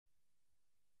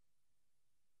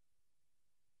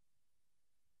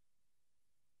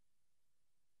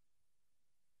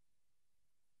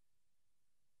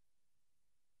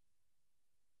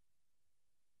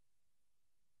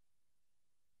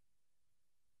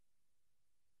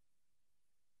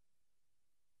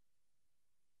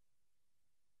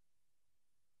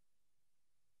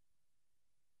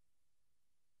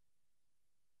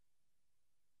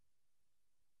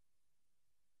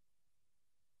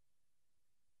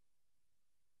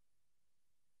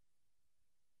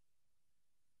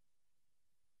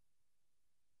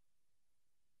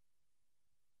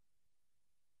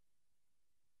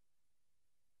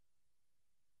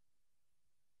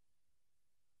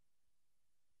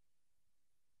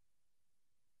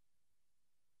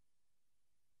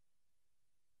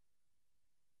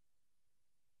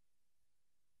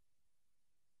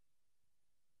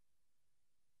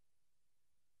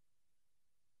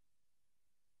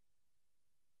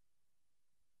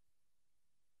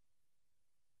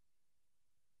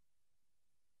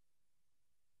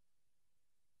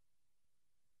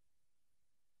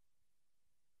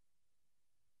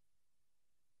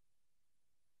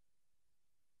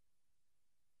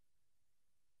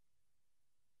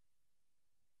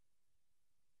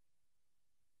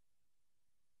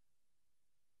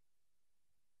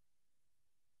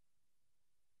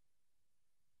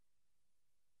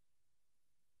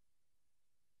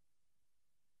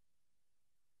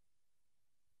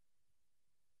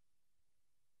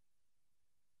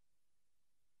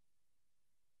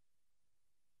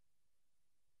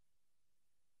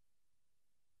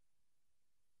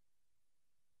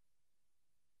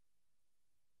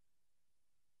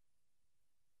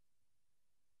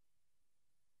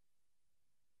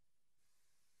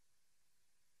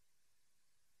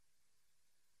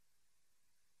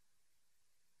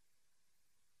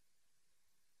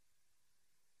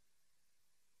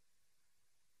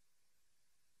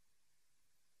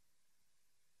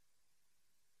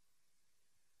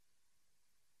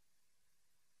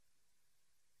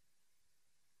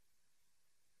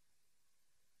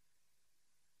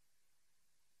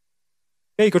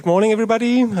Hey, good morning,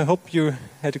 everybody. I hope you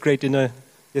had a great dinner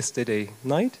yesterday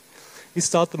night. We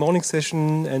start the morning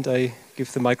session, and I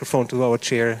give the microphone to our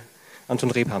chair, Anton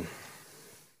Rebhan.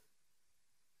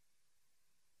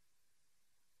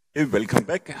 Hey, welcome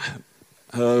back.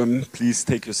 Please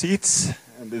take your seats.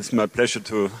 And it's my pleasure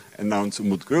to announce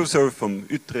Umut Gürsoy from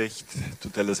Utrecht to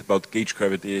tell us about gauge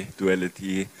gravity,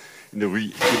 duality. In the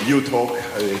review talk,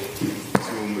 I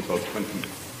assume about 20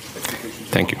 applications.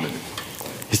 Thank you.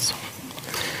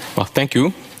 Well, thank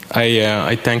you.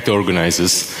 I thank the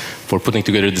organizers for putting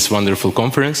together this wonderful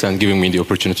conference and giving me the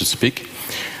opportunity to speak.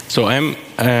 So I'm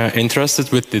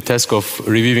entrusted with the task of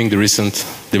reviewing the recent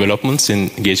developments in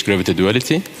gauge gravity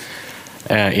duality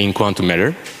in quantum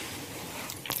matter.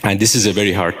 And this is a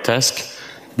very hard task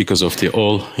because of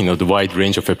the wide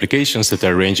range of applications that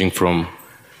are ranging from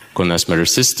condensed matter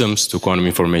systems to quantum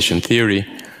information theory,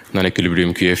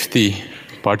 non-equilibrium QFT,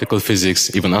 particle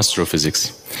physics, even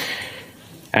astrophysics.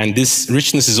 And this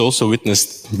richness is also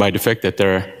witnessed by the fact that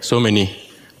there are so many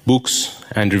books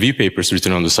and review papers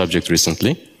written on the subject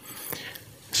recently.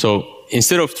 So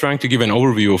instead of trying to give an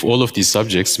overview of all of these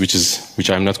subjects, which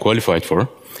I'm not qualified for,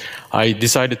 I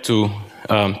decided to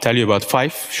tell you about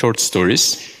 5 short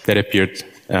stories that appeared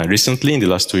recently in the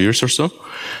last 2 years or so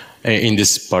in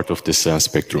this part of this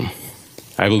spectrum.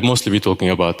 I will mostly be talking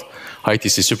about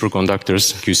high-TC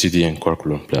superconductors, QCD, and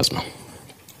quark-gluon plasma.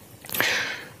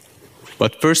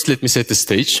 But first, let me set the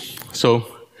stage. So,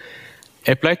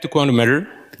 applied to quantum matter,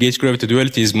 gauge gravity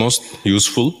duality is most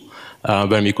useful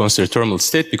when we consider thermal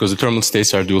state, because the thermal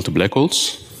states are dual to black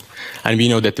holes. And we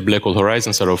know that the black hole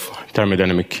horizons are of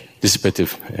thermodynamic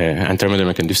dissipative and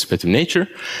thermodynamic and dissipative nature.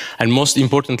 And most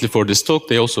importantly for this talk,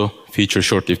 they also feature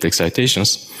short-lived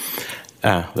excitations,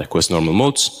 like quasi normal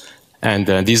modes. And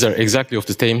these are exactly of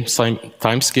the same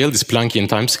time scale, this Planckian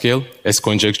time scale, as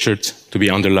conjectured to be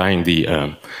underlying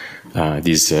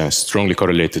these strongly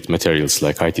correlated materials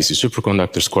like high-TC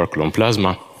superconductors, quark-gluon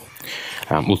plasma,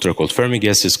 ultra-cold Fermi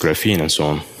gases, graphene, and so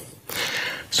on.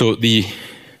 So the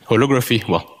holography,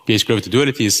 gauge gravity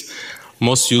duality is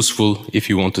most useful if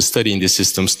you want to study in these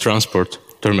systems transport,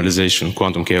 thermalization,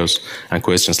 quantum chaos, and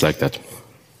questions like that.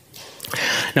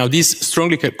 Now, these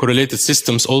strongly correlated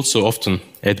systems also often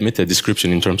admit a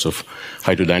description in terms of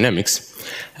hydrodynamics,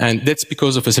 and that's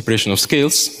because of a separation of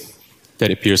scales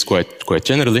that appears quite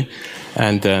generally.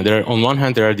 And on one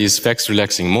hand, there are these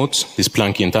Fax-relaxing modes, these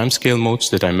Planckian timescale modes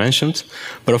that I mentioned.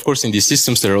 But of course, in these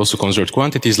systems, there are also conserved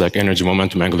quantities like energy,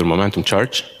 momentum, angular momentum,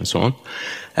 charge, and so on.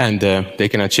 And they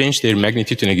cannot change their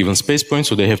magnitude in a given space point,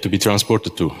 so they have to be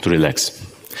transported to relax.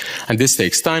 And this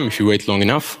takes time. If you wait long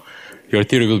enough, your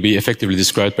theory will be effectively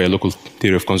described by a local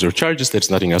theory of conserved charges.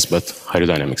 That's nothing else but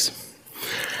hydrodynamics.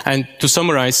 And to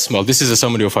summarize, this is a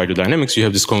summary of hydrodynamics. You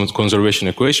have this conservation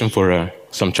equation for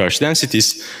some charge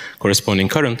densities, corresponding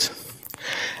current.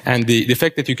 And the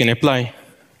fact that you can apply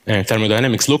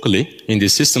thermodynamics locally in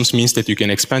these systems means that you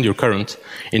can expand your current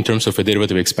in terms of a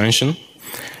derivative expansion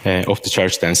of the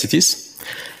charge densities.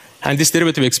 And this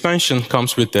derivative expansion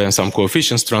comes with some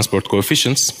coefficients, transport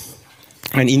coefficients.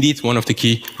 And indeed, one of the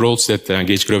key roles that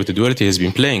gauge gravity duality has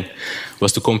been playing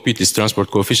was to compute these transport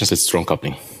coefficients at strong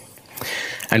coupling.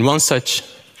 And one such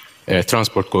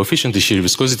transport coefficient, the shear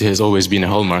viscosity, has always been a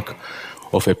hallmark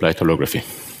of applied holography.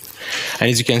 And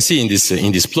as you can see in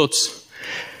these plots,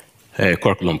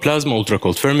 quark-gluon plasma,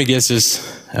 ultra-cold Fermi gases,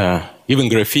 even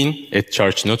graphene at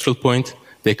charge neutral point,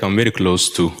 they come very close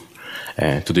to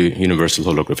the universal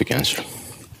holographic answer.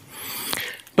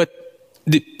 But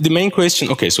the main question,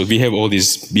 okay, so we have all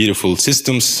these beautiful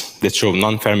systems that show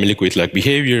non-Fermi liquid-like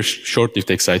behavior,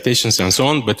 short-lived excitations, and so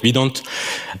on, but we don't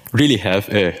really have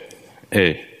a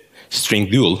string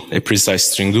dual, a precise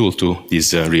string dual to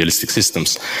these realistic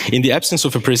systems. In the absence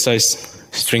of a precise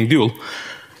string dual,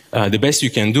 the best you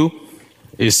can do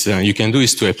is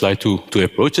to apply two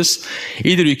approaches.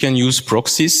 Either you can use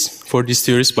proxies for these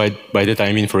theories. By that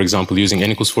I mean, for example, using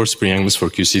n=4 spring angles for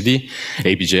QCD,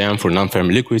 ABJM for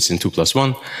non-Fermi liquids in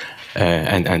 2+1,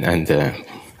 and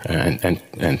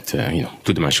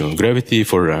two-dimensional gravity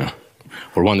for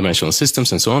one-dimensional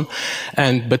systems and so on.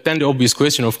 But then the obvious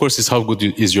question, of course, is how good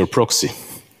is your proxy?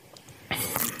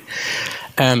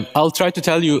 I'll try to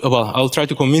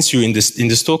convince you in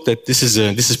this talk that this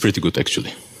is pretty good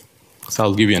actually. So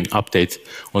I'll give you an update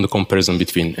on the comparison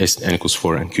between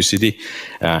n=4 and QCD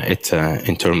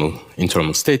in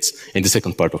thermal states in the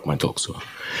second part of my talk.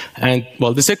 And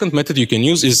the second method you can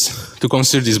use is to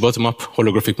consider these bottom-up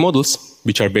holographic models,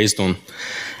 which are based on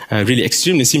really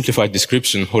extremely simplified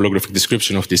holographic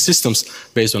description of these systems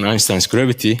based on Einstein's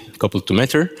gravity coupled to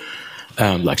matter,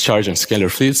 like charge and scalar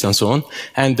fields and so on.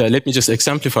 And let me just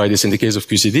exemplify this in the case of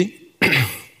QCD.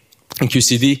 In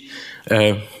QCD,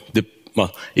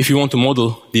 well, if you want to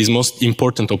model these most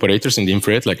important operators in the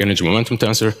infrared, like energy momentum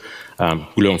tensor,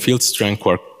 Goulian field strength,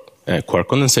 quark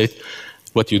condensate,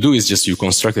 what you do is just you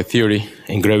construct a theory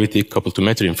in gravity coupled to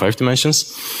matter in 5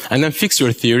 dimensions, and then fix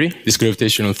your theory, this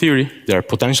gravitational theory. There are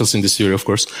potentials in this theory, of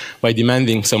course, by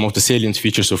demanding some of the salient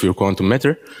features of your quantum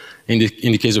matter. In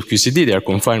the case of QCD, they are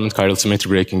confinement, chiral symmetry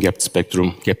breaking, gapped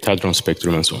spectrum, gapped hadron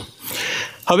spectrum, and so on.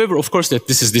 However, of course, that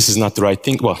this is not the right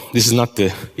thing. Well, this is not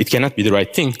it cannot be the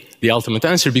right thing, the ultimate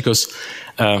answer, because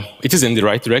it is in the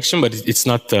right direction, but it's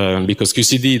not because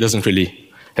QCD doesn't really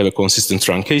have a consistent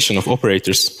truncation of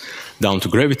operators down to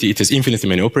gravity. It has infinitely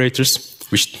many operators,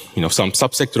 which, some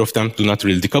subsector of them do not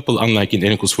really decouple, unlike in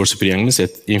n=4 super-Young-Mills at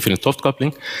infinite Toft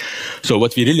coupling. So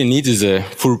what we really need is a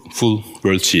full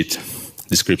worldsheet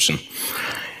description.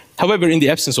 However, in the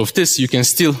absence of this, you can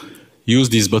still use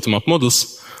these bottom-up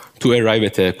models to arrive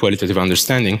at a qualitative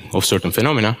understanding of certain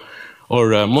phenomena,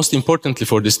 or most importantly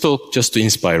for this talk, just to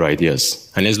inspire ideas.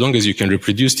 And as long as you can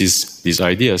reproduce these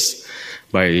ideas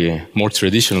by more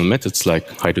traditional methods like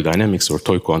hydrodynamics or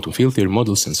toy quantum field theory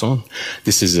models and so on,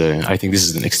 this is, I think this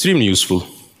is an extremely useful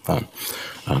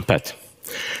path.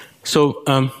 So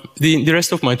the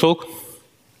rest of my talk,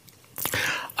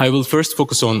 I will first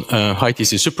focus on high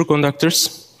TC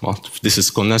superconductors. Well, this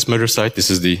is condensed matter side, this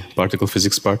is the particle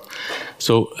physics part.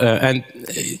 So, and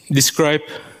describe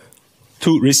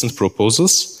 2 recent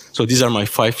proposals. So these are my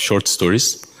 5 short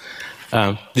stories.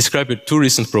 Describe 2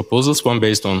 recent proposals, one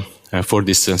based on, for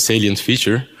this salient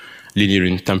feature, linear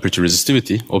in temperature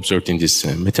resistivity observed in these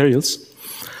materials.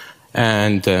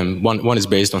 And one is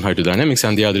based on hydrodynamics,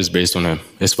 and the other is based on a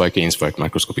SYK-inspired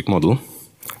microscopic model.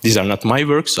 These are not my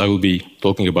works. I will be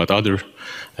talking about other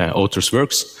authors'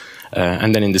 works.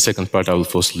 And then in the second part, I will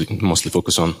mostly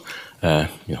focus on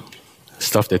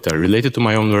stuff that are related to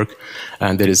my own work.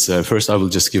 And there is, first I will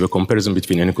just give a comparison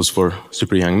between n=4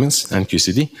 super-Young-Mills and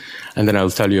QCD. And then I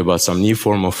will tell you about some new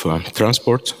form of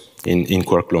transport in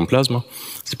quark-gluon plasma,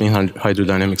 spin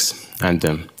hydrodynamics,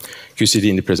 and QCD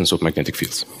in the presence of magnetic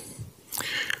fields.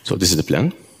 So this is the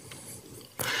plan.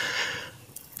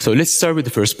 So let's start with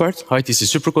the first part, high TC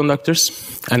superconductors.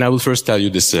 And I will first tell you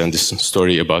this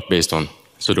story based on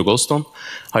pseudo-Goldstone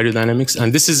hydrodynamics.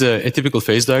 And this is a typical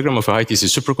phase diagram of a high TC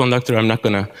superconductor. I'm not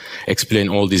going to explain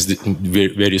all these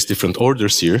various different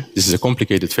orders here. This is a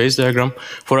complicated phase diagram.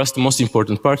 For us, the most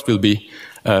important part will be,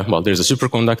 well, there's a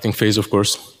superconducting phase, of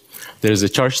course. There is a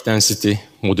charge density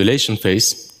modulation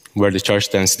phase, where the charge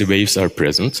density waves are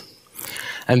present.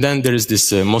 And then there is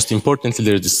this, most importantly,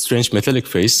 there is this strange metallic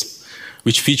phase,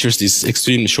 which features these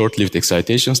extremely short-lived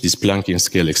excitations, these Planckian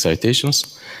scale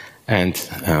excitations. And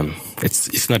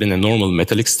it's not in a normal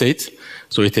metallic state,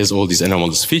 so it has all these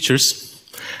anomalous features.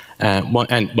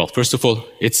 Well, first of all,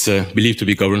 it's believed to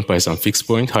be governed by some fixed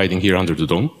point hiding here under the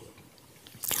dome.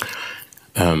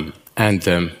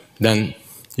 Then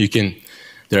you can,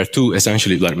 there are 2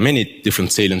 essentially, like many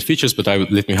different salient features, but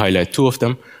let me highlight 2 of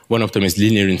them. One of them is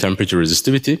linear in temperature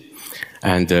resistivity,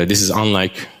 and this is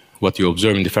unlike what you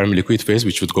observe in the Fermi liquid phase,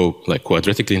 which would go like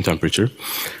quadratically in temperature.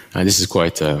 And this is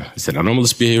quite, it's an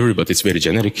anomalous behavior, but it's very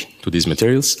generic to these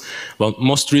materials. Well,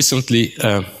 most recently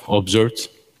observed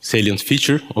salient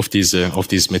feature of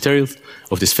these materials,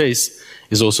 of this phase,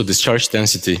 is also this charge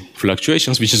density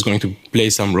fluctuations, which is going to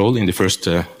play some role in the first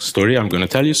story I'm going to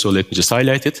tell you. So let me just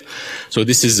highlight it. So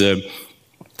this is,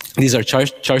 these are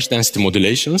charge density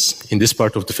modulations in this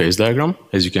part of the phase diagram.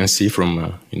 As you can see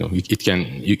from,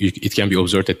 it can be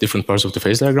observed at different parts of the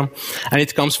phase diagram. And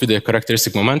it comes with a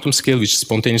characteristic momentum scale, which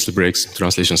spontaneously breaks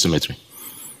translation symmetry.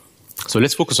 So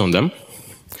let's focus on them.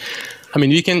 I mean,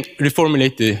 we can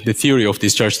reformulate the theory of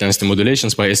these charge density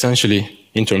modulations by essentially,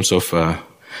 in terms of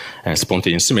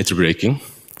spontaneous symmetry breaking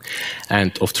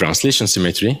and of translation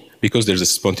symmetry. Because there's a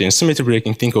spontaneous symmetry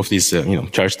breaking, think of these,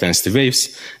 charge density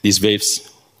waves. These waves,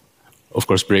 of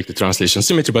course, break the translation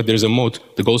symmetry, but there's a mode,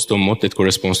 the Goldstone mode, that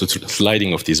corresponds to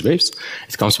sliding of these waves.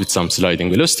 It comes with some sliding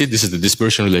velocity. This is the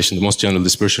dispersion relation, the most general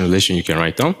dispersion relation you can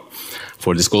write down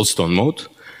for this Goldstone mode.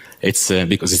 It's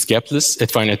because it's gapless.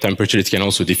 At finite temperature, it can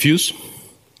also diffuse.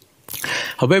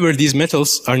 However, these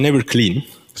metals are never clean.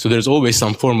 So there's always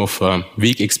some form of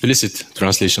weak explicit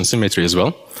translation symmetry as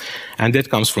well. And that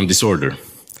comes from disorder.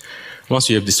 Once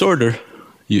you have disorder,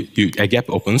 a gap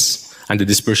opens, and the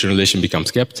dispersion relation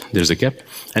becomes gapped. There's a gap.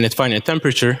 And at finite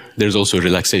temperature, there's also a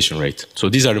relaxation rate. So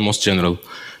these are the most general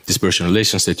dispersion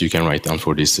relations that you can write down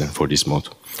for this mode.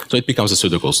 So it becomes a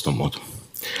pseudo-Goldstone mode.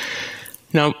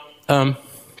 Now,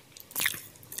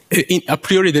 a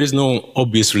priori, there is no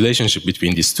obvious relationship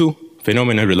between these 2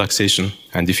 phenomena, relaxation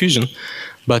and diffusion.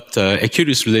 But a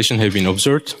curious relation has been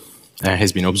observed.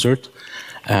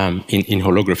 in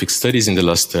holographic studies in the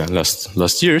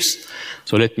last years.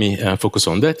 So let me focus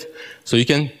on that. So you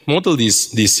can model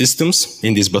these systems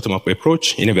in this bottom-up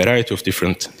approach in a variety of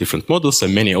different models,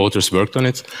 and many authors worked on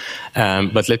it.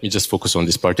 But let me just focus on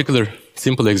this particular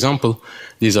simple example.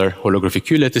 These are holographic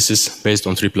Q lattices based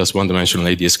on 3 + 1-dimensional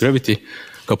ADS gravity,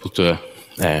 coupled to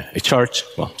a charge,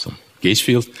 well, some gauge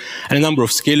field, and a number of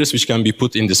scalars which can be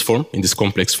put in this form, in this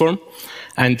complex form.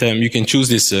 And you can choose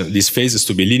these phases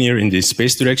to be linear in the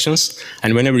space directions.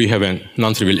 And whenever you have a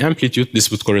non-trivial amplitude,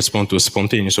 this would correspond to a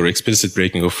spontaneous or explicit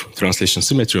breaking of translation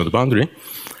symmetry on the boundary.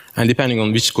 And depending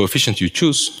on which coefficient you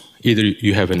choose, either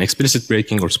you have an explicit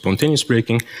breaking or spontaneous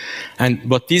breaking. And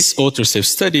what these authors have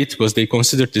studied was they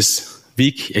considered this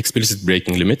weak explicit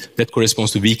breaking limit that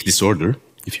corresponds to weak disorder,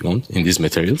 if you want, in these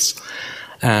materials,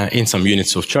 in some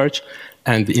units of charge.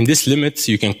 And in this limit,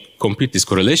 you can compute these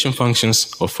correlation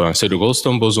functions of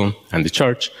pseudo-Goldstone boson and the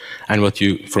charge. And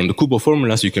from the Kubo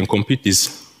formulas, you can compute these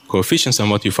coefficients.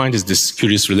 And what you find is this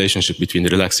curious relationship between the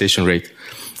relaxation rate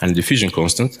and the diffusion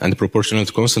constant. And the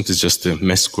proportionality constant is just the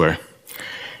mass square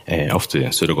of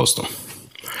the pseudo-Goldstone.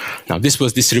 Now,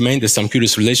 this remained as some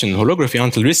curious relation in holography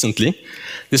until recently.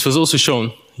 This was also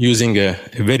shown using a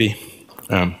very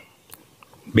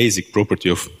basic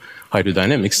property of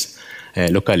hydrodynamics,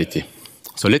 locality.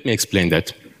 So let me explain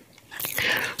that.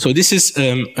 So this is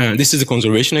the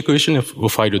conservation equation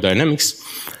of hydrodynamics.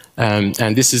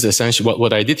 And this is essentially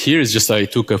what I did here is just I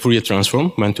took a Fourier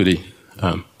transform, went to the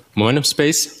momentum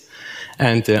space,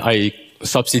 and I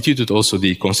substituted also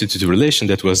the constitutive relation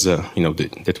that was,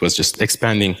 that was just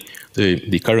expanding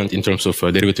the current in terms of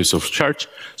derivatives of charge.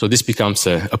 So this becomes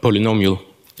a polynomial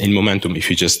in momentum if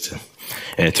you just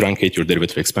truncate your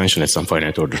derivative expansion at some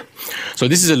finite order. So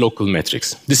this is a local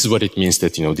matrix. This is what it means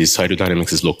that this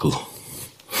hydrodynamics is local.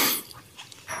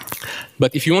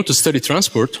 But if you want to study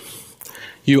transport,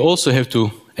 you also have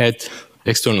to add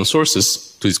external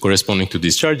sources to this corresponding to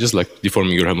these charges, like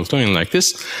deforming your Hamiltonian like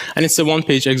this. And it's a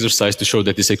one-page exercise to show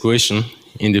that this equation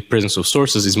in the presence of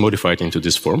sources is modified into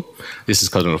this form. This is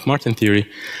Kadanoff-Martin theory.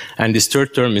 And this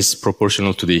third term is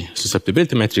proportional to the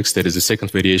susceptibility matrix. That is the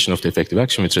second variation of the effective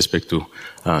action with respect to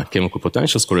chemical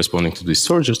potentials corresponding to these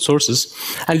sources.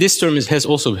 And this term has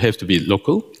also have to be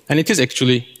local. And it is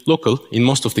actually local in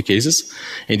most of the cases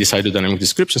in these hydrodynamic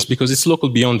descriptions because it's local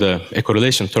beyond a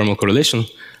correlation, thermal correlation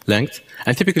length.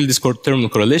 And typically this thermal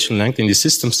correlation length in these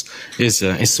systems is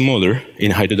smaller,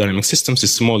 in hydrodynamic systems,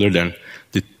 is smaller than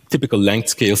the typical length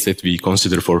scales that we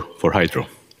consider for hydro.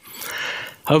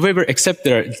 However, except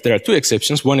there are two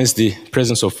exceptions. One is the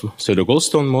presence of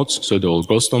pseudo-Goldstone modes, pseudo-old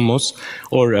Goldstone modes,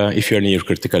 or if you are near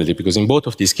criticality, because in both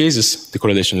of these cases, the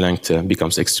correlation length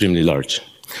becomes extremely large.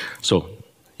 So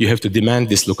you have to demand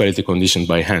this locality condition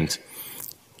by hand.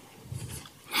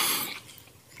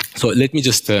 So let me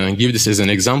just give this as an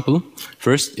example.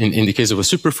 First, in the case of a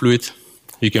superfluid,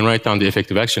 you can write down the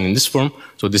effective action in this form.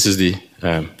 So this is the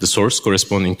source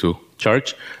corresponding to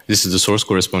charge. This is the source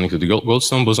corresponding to the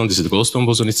Goldstone boson. This is the Goldstone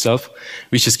boson itself,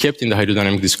 which is kept in the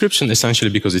hydrodynamic description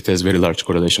essentially because it has very large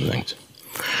correlation length.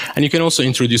 And you can also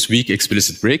introduce weak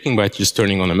explicit breaking by just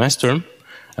turning on a mass term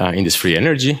in this free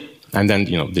energy. And then,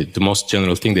 the most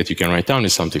general thing that you can write down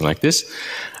is something like this.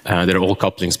 There are all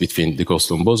couplings between the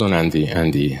Goldstone boson and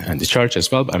the charge as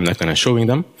well. But I'm not going to showing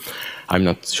them. I'm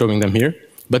not showing them here.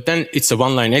 But then it's a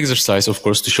one-line exercise, of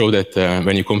course, to show that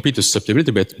when you compute the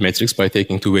susceptibility matrix by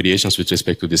taking two variations with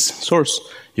respect to this source,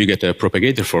 you get a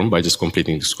propagator form by just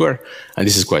completing the square. And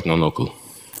this is quite non-local.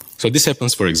 So this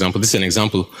happens, for example, this is an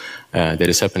example that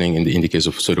is happening in the case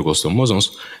of pseudo-Goldstone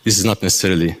bosons. This is not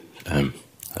necessarily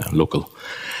local.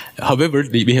 However,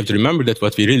 we have to remember that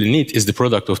what we really need is the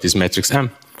product of this matrix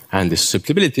M and the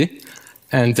susceptibility.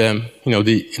 And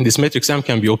this matrix M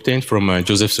can be obtained from a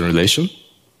Josephson relation.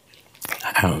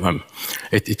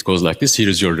 It goes like this. Here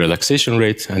is your relaxation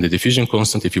rate and the diffusion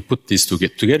constant. If you put these two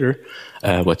together,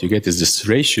 what you get is this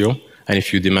ratio. And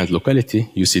if you demand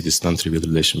locality, you see this non-trivial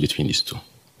relation between these two.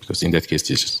 Because in that case,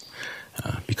 this just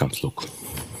becomes local.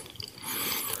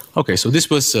 Okay, so this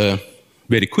was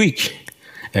very quick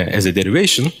as a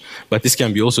derivation, but this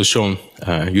can be also shown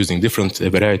using a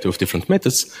variety of different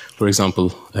methods. For example,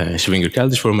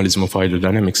 Schwinger-Keldysh formalism of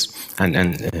hydrodynamics and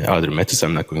other methods.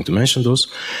 I'm not going to mention those.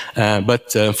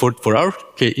 But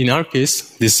in our case,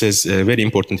 this has very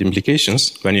important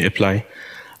implications when you apply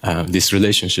this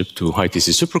relationship to high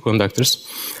TC superconductors.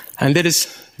 And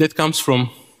that comes from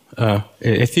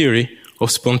a theory of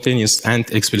spontaneous and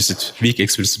weak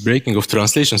explicit breaking of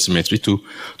translation symmetry to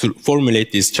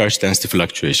formulate these charge density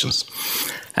fluctuations.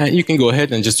 And you can go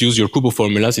ahead and just use your Kubo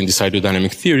formulas in this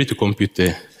hydrodynamic theory to compute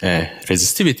the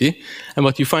resistivity. And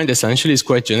what you find essentially is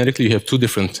quite generically, you have two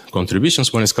different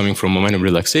contributions. One is coming from momentum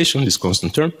relaxation, this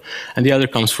constant term, and the other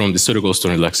comes from the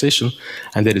pseudo-Goldstone relaxation.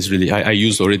 And that is really, I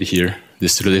used already here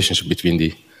this relationship between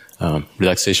the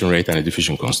relaxation rate and the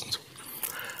diffusion constant.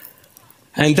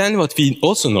 And then what we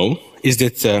also know is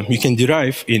that you can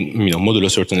derive in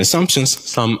modulo certain assumptions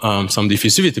some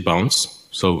diffusivity bounds.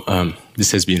 So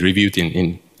this has been reviewed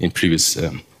in previous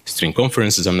string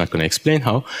conferences. I'm not going to explain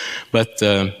how, but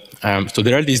so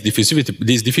there are these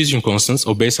diffusion constants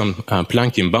obey some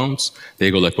Planckian bounds.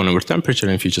 They go like 1 over temperature,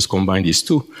 and if you just combine these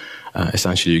two,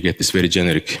 essentially you get this very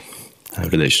generic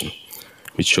relation,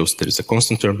 which shows there is a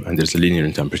constant term and there's a linear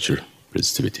in temperature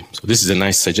resistivity. So this is a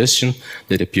nice suggestion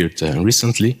that appeared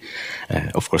recently.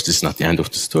 Of course, this is not the end of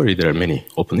the story. There are many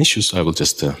open issues. I will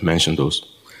just mention those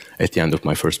at the end of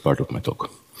my first part of my talk.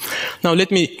 Now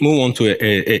let me move on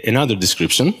to another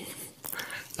description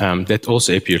that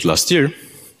also appeared last year,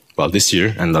 well, this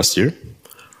year and last year.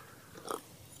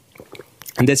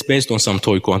 And that's based on some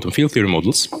toy quantum field theory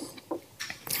models.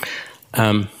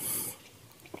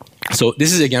 So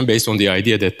this is again based on the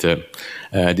idea that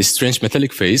this strange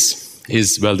metallic phase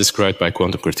is well described by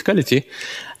quantum criticality.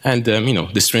 And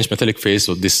this strange metallic phase,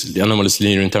 or this anomalous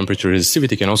linear in temperature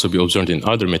resistivity, can also be observed in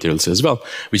other materials as well,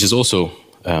 which is also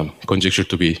conjectured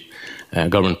to be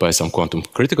governed by some quantum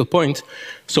critical point.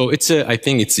 So it's I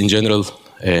think it's in general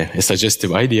a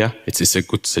suggestive idea. It's a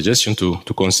good suggestion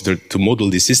to consider, to model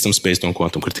these systems based on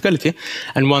quantum criticality.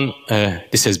 And one,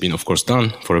 this has been of course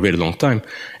done for a very long time.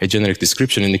 A generic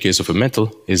description in the case of a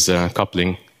metal is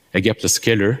coupling a gapless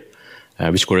scalar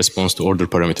which corresponds to order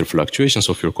parameter fluctuations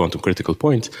of your quantum critical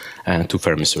point to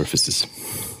Fermi surfaces.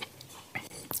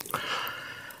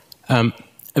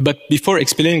 But before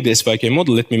explaining the SYK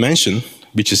model, let me mention,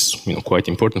 which is quite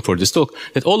important for this talk,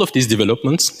 that all of these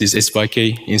developments, these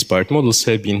SYK-inspired models,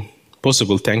 have been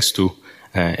possible thanks to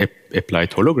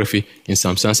applied holography. In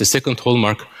some sense, a second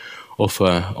hallmark of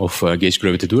gauge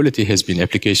gravity duality has been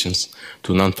applications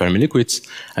to non-Fermi liquids,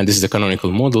 and this is a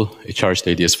canonical model, a charged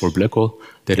ADS4 black hole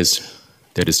that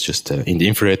is just in the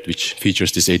infrared, which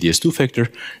features this ADS2 factor,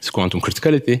 it's quantum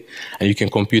criticality, and you can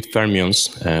compute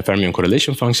fermion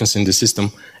correlation functions in the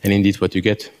system, and indeed what you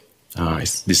get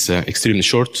is this extremely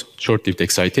short-lived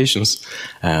excitations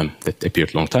that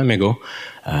appeared a long time ago,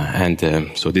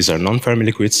 so these are non-Fermi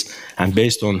liquids, and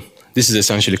based on, this is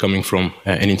essentially coming from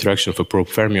an interaction of a probe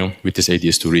fermion with this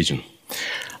ADS2 region.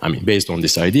 I mean, based on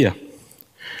this idea,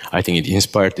 I think it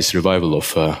inspired this revival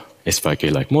of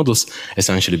SYK-like models,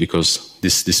 essentially because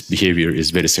this behavior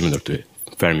is very similar to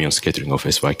a fermion scattering of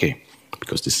SYK,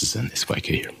 because this is an SYK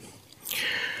here.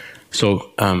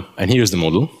 So, and here's the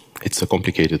model. It's a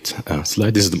complicated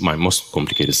slide. This is my most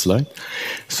complicated slide.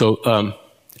 So,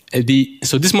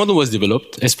 so this model was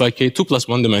developed, SYK, 2 plus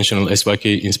 1 dimensional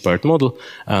SYK-inspired model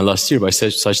last year by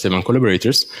Sachdev and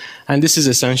collaborators. And this is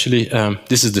essentially,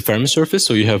 this is the Fermi surface,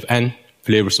 so you have n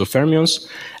flavors of fermions,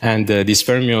 and these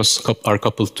fermions are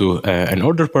coupled to an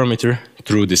order parameter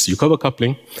through this Yukawa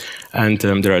coupling, and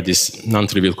there are these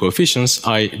non-trivial coefficients.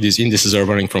 These indices are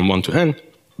running from 1 to n.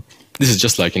 This is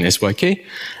just like in SYK,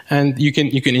 and you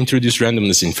can introduce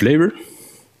randomness in flavor.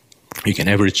 You can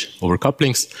average over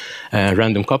couplings,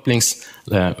 random couplings,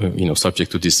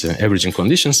 subject to these averaging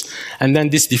conditions, and then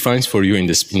this defines for you in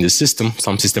this system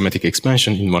some systematic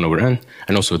expansion in 1 over n,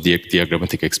 and also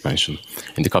diagrammatic expansion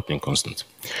in the coupling constant.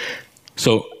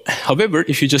 So, however,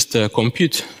 if you just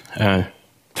compute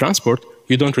transport,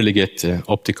 you don't really get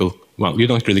you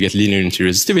don't really get linear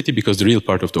resistivity, because the real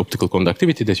part of the optical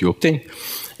conductivity that you obtain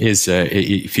is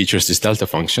it features this delta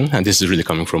function, and this is really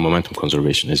coming from momentum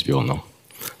conservation, as we all know.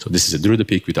 So this is a Drude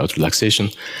peak without relaxation,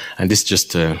 and this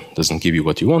just doesn't give you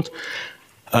what you want.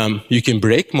 You can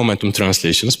break momentum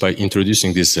translations by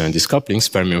introducing these couplings,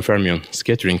 fermion-fermion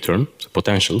scattering term, so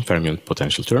fermion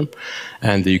potential term,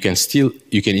 and you can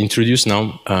introduce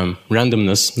now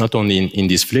randomness not only in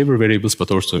these flavor variables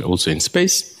but also in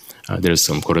space. There is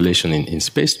some correlation in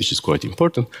space, which is quite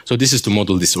important. So this is to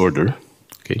model this order.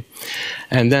 Okay.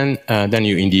 And then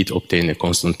you indeed obtain a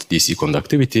constant DC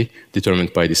conductivity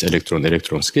determined by this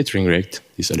electron-electron scattering rate,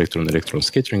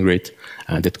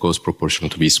 that goes proportional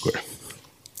to V square.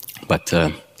 But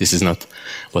this is not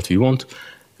what we want.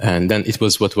 And then it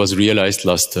was what was realized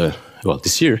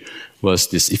this year, was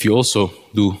this: if you also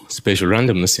do spatial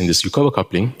randomness in this Yukawa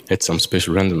coupling, add some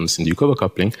spatial randomness in the Yukawa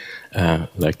coupling,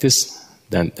 like this,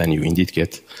 then you indeed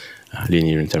get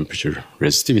linear in temperature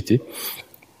resistivity.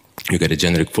 You get a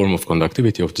generic form of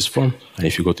conductivity of this form, and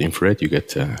if you go to infrared, you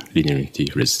get linear in T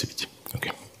resistivity.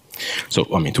 Okay. So,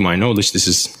 I mean, to my knowledge, this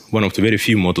is one of the very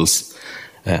few models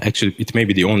actually, it may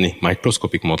be the only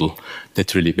microscopic model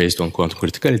that really based on quantum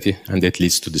criticality, and that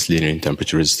leads to this linear in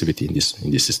temperature resistivity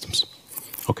in these systems.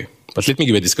 Okay, but let me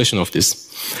give a discussion of this.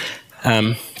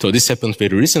 So this happened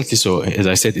very recently, so as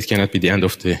I said, it cannot be the end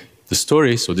of the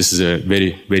story, so this is a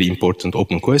very, very important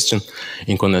open question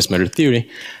in condensed matter theory.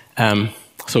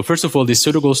 So first of all, these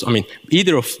pseudo-Goldstone, I mean,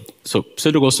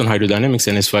 pseudo-Goldstone hydrodynamics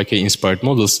and SYK inspired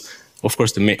models, of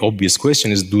course, the obvious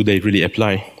question is, do they really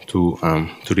apply to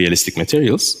realistic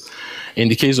materials? In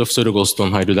the case of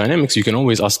pseudo-Goldstone hydrodynamics, you can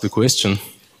always ask the question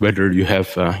whether you have,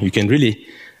 you can really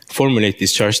formulate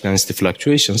these charge density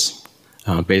fluctuations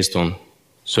based on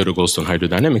pseudo-Goldstone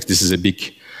hydrodynamics. This is a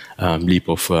big leap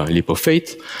of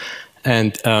faith,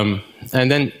 and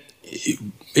then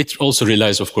it also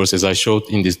relies, of course, as I showed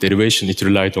in this derivation, it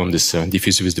relied on this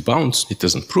diffusivity bounds. It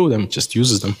doesn't prove them, it just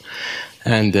uses them.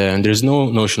 And there's no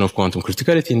notion of quantum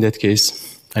criticality in that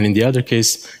case. And in the other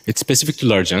case, it's specific to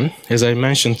large n. As I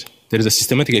mentioned, there is a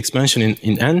systematic expansion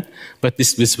in n, but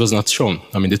this was not shown.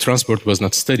 I mean, the transport was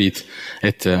not studied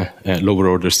at lower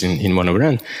orders in 1 over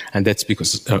n, and that's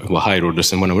because, well, higher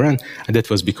orders in 1 over n, and that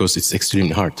was because it's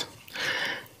extremely hard.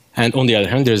 And on the other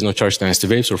hand, there is no charge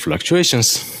density waves or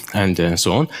fluctuations, and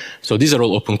so on. So these are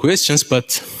all open questions,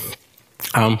 but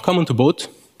common to both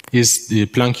is the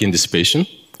Planckian dissipation,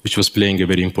 which was playing a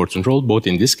very important role, both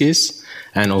in this case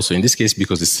and also in this case,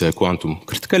 because it's quantum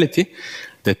criticality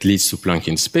that leads to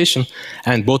Planckian dissipation.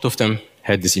 And both of them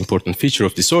had this important feature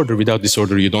of disorder. Without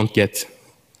disorder, you don't get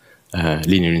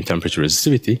linear in temperature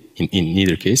resistivity in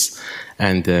neither case,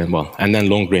 and then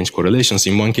long-range correlations.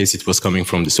 In one case, it was coming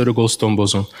from the pseudo-Goldstone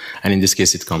boson, and in this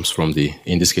case, it comes from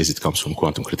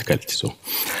quantum criticality.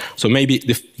 So maybe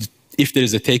if there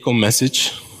is a take-home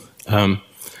message from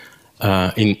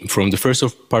the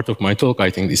first part of my talk, I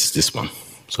think this is this one.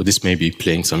 So this may be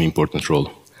playing some important role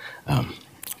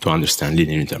to understand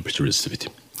linear in temperature resistivity.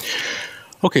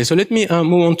 Okay, so let me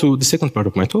move on to the second part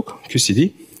of my talk,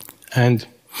 QCD, and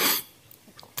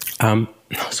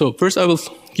so first I will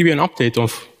give you an update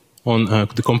on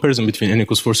the comparison between n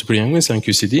equals 4 super Young-Mills and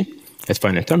QCD at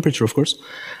finite temperature, of course.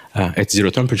 At zero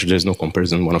temperature, there's no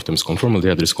comparison. One of them is conformal,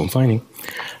 the other is confining.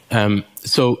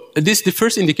 So the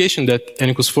first indication that n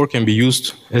equals 4 can be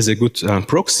used as a good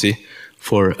proxy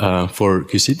for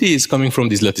QCD is coming from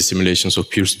these lattice simulations of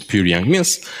pure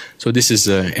Young-Mills. So this is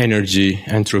energy,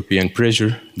 entropy, and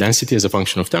pressure density as a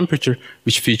function of temperature,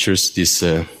 which features this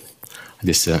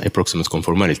approximate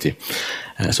conformality.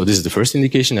 So this is the first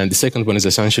indication, and the second one is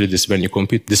essentially this: when you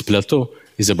compute this plateau,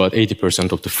 is about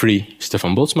 80% of the free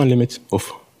Stefan-Boltzmann limit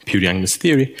of pure Young-Mills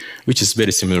theory, which is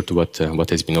very similar to what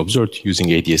has been observed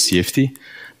using ADS-CFT.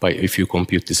 If you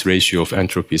compute this ratio of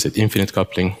entropies at infinite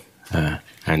coupling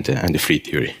and the free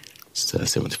theory, it's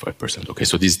 75%. Okay,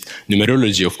 so this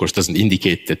numerology, of course, doesn't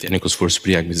indicate that n equals 4 super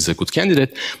Young-Mills is a good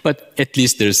candidate, but at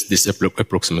least there's this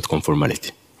approximate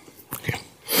conformality. Okay.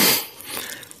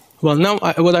 Well, now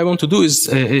what I want to do is,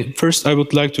 first I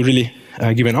would like to really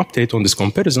give an update on this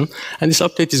comparison, and this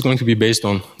update is going to be based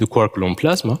on the quark-Coulomb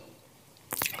plasma.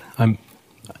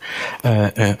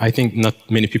 I think not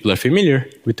many people are familiar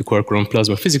with the quark-Coulomb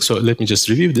plasma physics, so let me just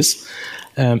review this.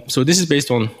 So this is based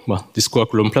on, well, this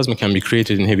quark-Coulomb plasma can be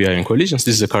created in heavy ion collisions.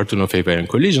 This is a cartoon of heavy ion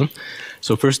collision.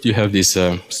 So first you have these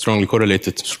strongly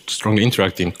correlated, strongly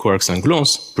interacting quarks and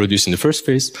gluons produced in the first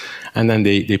phase, and then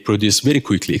they produce very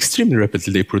quickly, extremely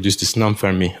rapidly, they produce this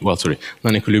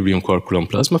non-equilibrium quark-Coulomb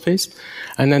plasma phase.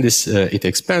 And then this, it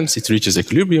expands, it reaches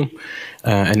equilibrium,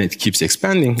 and it keeps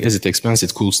expanding. As it expands,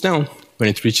 it cools down. When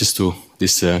it reaches to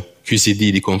this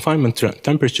QCD, the confinement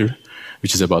temperature,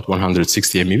 which is about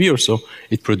 160 MeV or so,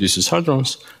 it produces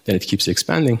hadrons, then it keeps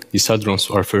expanding. These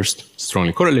hadrons are first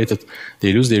strongly correlated.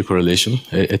 They lose their correlation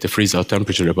at a freeze-out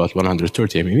temperature about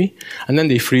 130 MeV, and then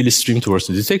they freely stream towards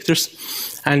the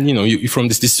detectors. And from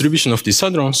this distribution of these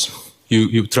hadrons,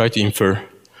 you try to infer,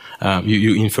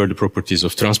 you infer the properties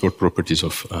of, transport properties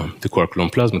of the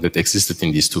quark-Coulomb plasma that existed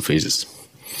in these two phases.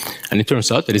 And it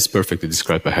turns out that it's perfectly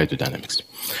described by hydrodynamics.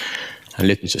 And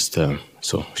let me just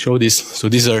show this. So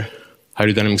these are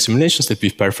hydrodynamic simulations that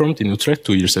we've performed in Utrecht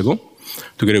 2 years ago,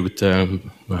 together with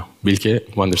Wilke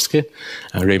Wanderske,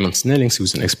 Raymond Snellings,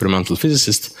 who's an experimental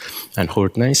physicist, and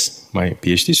Howard Nice, my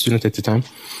PhD student at the time.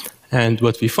 And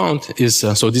what we found is,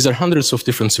 so these are hundreds of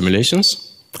different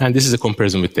simulations, and this is a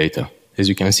comparison with data. As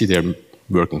you can see, they're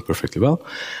working perfectly well.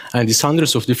 And these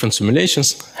hundreds of different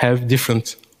simulations have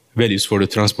different values for the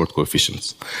transport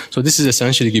coefficients. So this is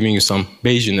essentially giving you some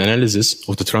Bayesian analysis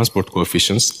of the transport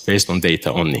coefficients based on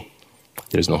data only.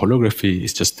 There's no holography,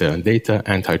 it's just data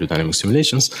and hydrodynamic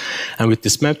simulations. And with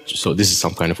this map, so this is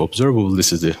some kind of observable,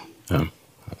 this is the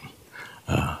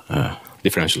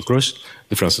differential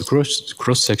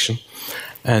cross section.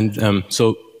 And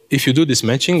so if you do this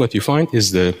matching, what you find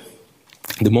is the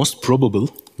most probable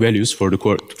values for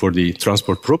the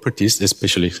transport properties,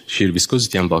 especially shear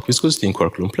viscosity and bulk viscosity in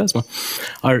quark-gluon plasma,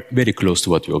 are very close to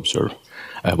what you observe,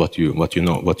 what you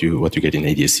get in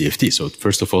ADS-CFT. So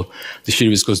first of all, the shear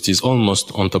viscosity is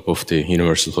almost on top of the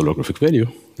universal holographic value.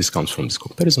 This comes from this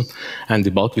comparison. And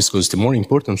the bulk viscosity, more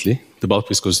importantly, the bulk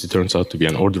viscosity turns out to be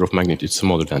an order of magnitude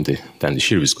smaller than the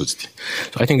shear viscosity.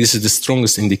 So I think this is the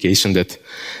strongest indication that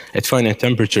at finite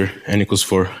temperature, n equals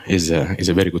 4 is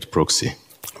a very good proxy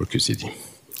for QCD.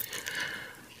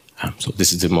 So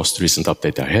this is the most recent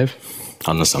update I have,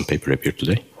 unless some paper appeared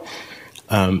today.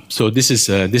 So this is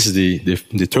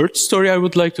the third story I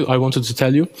wanted to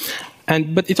tell you,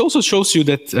 but it also shows you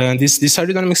that these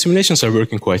hydrodynamic simulations are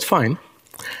working quite fine,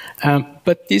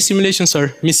 but these simulations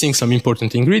are missing some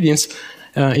important ingredients.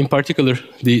 In particular,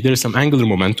 there is some angular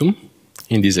momentum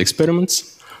in these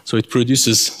experiments. So it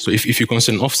produces. So if you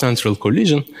consider an off-central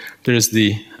collision, there is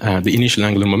the initial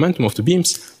angular momentum of the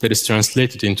beams that is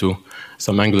translated into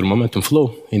some angular momentum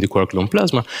flow in the quark-gluon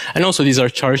plasma. And also these are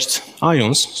charged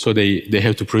ions, so they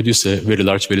have to produce very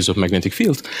large values of magnetic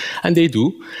field, and they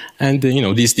do. And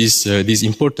these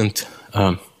important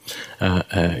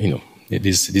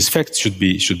these facts should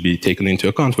be taken into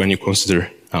account when you consider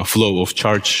flow of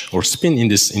charge or spin in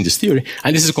this theory.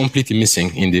 And this is completely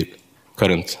missing in the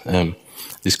current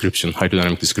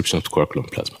hydrodynamic description of the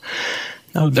quark-gluon plasma.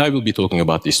 Now, I will be talking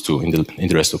about these two in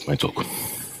the rest of my talk.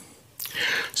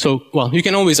 So, well, you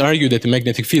can always argue that the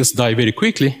magnetic fields die very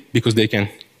quickly because they can,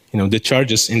 the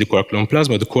charges in the quark-gluon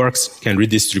plasma, the quarks can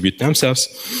redistribute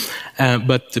themselves,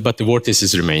 but the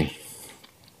vortices remain.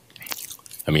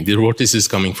 I mean, the vortices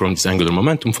coming from this angular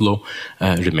momentum flow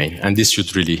remain, and this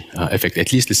should really affect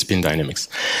at least the spin dynamics.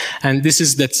 And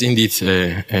that's indeed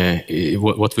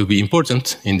what will be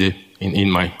important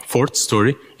in my fourth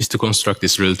story, is to construct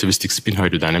this relativistic spin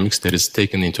hydrodynamics that is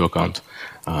taken into account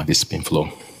this spin flow.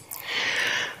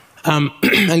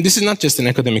 And this is not just an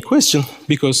academic question,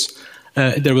 because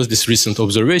there was this recent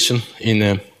observation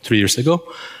 3 years ago,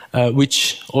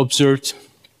 which observed.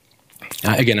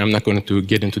 Again, I'm not going to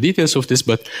get into details of this,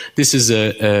 but this is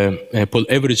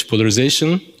average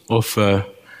polarization of a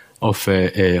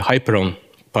hyperon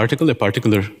particle, a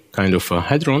particular kind of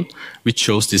hadron, which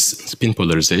shows this spin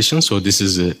polarization. So this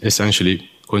is essentially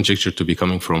conjectured to be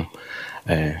coming from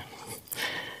a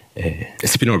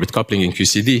spin orbit coupling in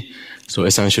QCD. So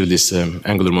essentially this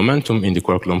angular momentum in the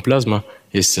quark-gluon plasma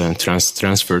is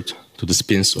transferred to the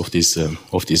spins of these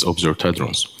observed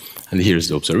hadrons. And here is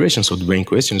the observation. So the main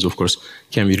question is, of course,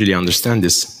 can we really understand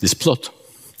this plot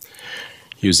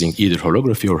using either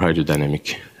holography or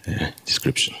hydrodynamic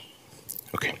description?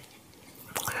 Okay.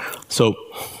 So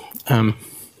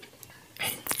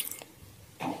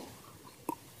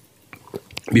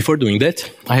before doing that,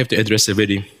 I have to address a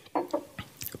very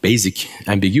basic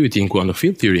ambiguity in quantum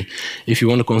field theory. If you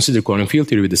want to consider quantum field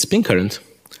theory with a spin current,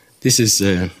 there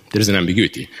is an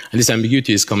ambiguity. And this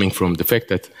ambiguity is coming from the fact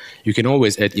that you can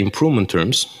always add improvement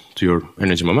terms to your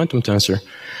energy momentum tensor,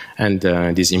 and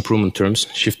these improvement terms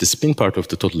shift the spin part of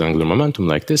the total angular momentum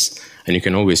like this, and you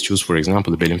can always choose, for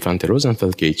example, the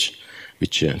Belinfante-Rosenfeld gauge,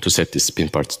 which to set this spin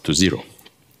part to 0.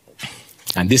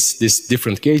 And these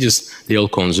different gauges, they all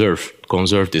preserve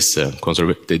these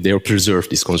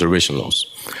conservation laws,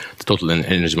 the total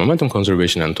energy momentum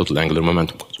conservation and total angular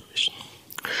momentum conservation.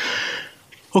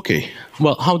 Okay,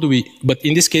 well, but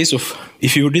in this case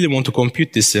if you really want to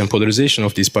compute this polarization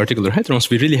of these particular hadrons,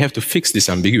 we really have to fix this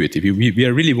ambiguity.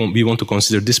 We want to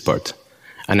consider this part,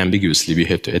 and ambiguously we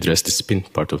have to address the spin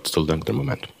part of the total angular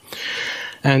momentum.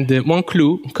 And one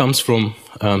clue comes from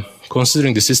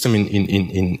considering the system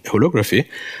in holography.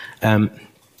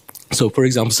 So, for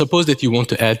example, suppose that you want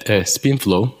to add a spin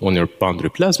flow on your boundary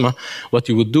plasma. What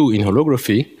you would do in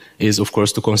holography is, of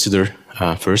course, to consider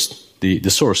first the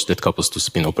source that couples to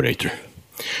spin operator.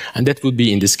 And that would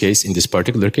be, in this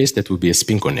particular case, that would be a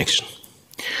spin connection.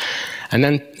 And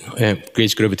then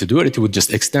gauge gravity duality would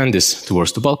just extend this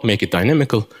towards the bulk, make it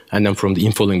dynamical, and then from the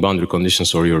infalling boundary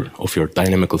conditions of your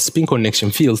dynamical spin connection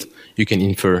field, you can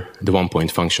infer the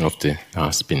one-point function of the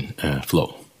spin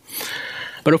flow.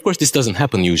 But of course, this doesn't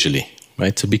happen usually,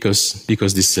 right? So because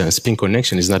this spin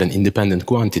connection is not an independent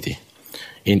quantity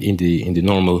in the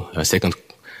normal second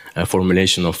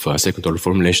order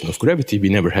formulation of gravity, we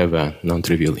never have a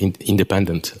non-trivial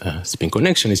independent spin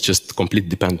connection. It's just completely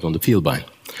dependent on the field bind.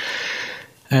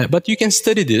 But you can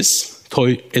study this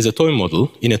as a toy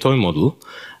model, in a toy model,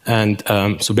 and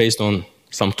so based on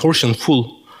some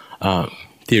torsion-full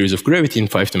theories of gravity in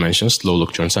 5 dimensions,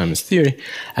 Lovelock-Chern-Simons theory,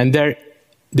 and there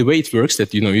the way it works,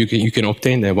 that you can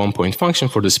obtain a one-point function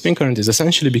for the spin current, is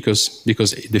essentially because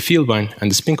the field bind and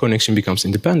the spin connection becomes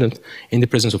independent in the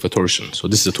presence of a torsion. So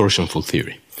this is a torsionful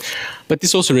theory. But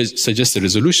this also suggests a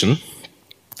resolution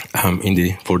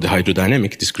for the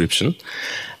hydrodynamic description,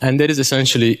 and that is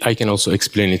essentially, I can also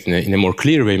explain it in a more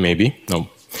clear way, maybe. No,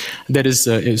 that is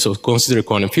so consider a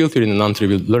quantum field theory in a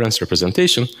non-trivial Lorentz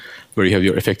representation, where you have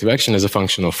your effective action as a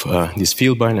function of this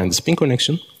field bind and the spin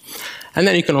connection. And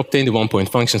then you can obtain the one-point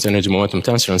functions, energy, momentum,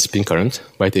 tensor, and spin current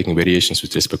by taking variations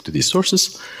with respect to these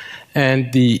sources.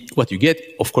 And what you get,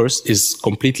 of course, is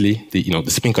completely the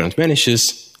spin current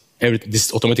vanishes.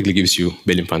 This automatically gives you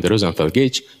Belin-van-der-Rosenfeld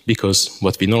gauge, because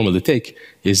what we normally take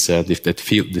is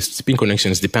the spin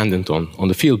connection is dependent on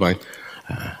the field bind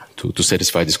to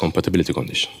satisfy this compatibility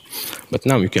condition. But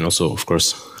now you can also, of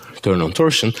course, turn on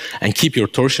torsion and keep your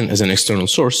torsion as an external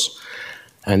source.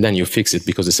 And then you fix it,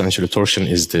 because essentially torsion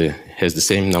has the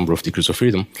same number of degrees of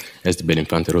freedom as the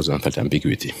Belin-van-der-Rosenfeld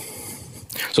ambiguity.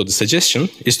 So the suggestion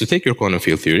is to take your quantum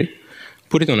field theory,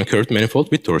 put it on a curved manifold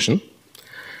with torsion,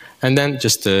 and then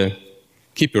just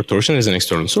keep your torsion as an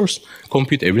external source,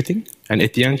 compute everything, and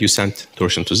at the end you send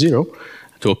torsion to 0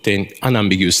 to obtain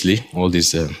unambiguously all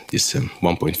these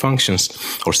one-point functions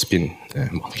or spin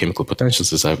chemical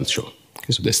potentials, as I will show.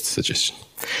 Okay, so that's the suggestion.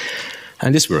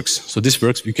 And this works. So this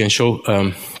works. We can show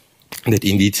that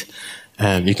indeed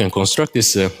you can construct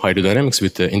this hydrodynamics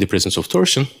in the presence of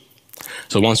torsion.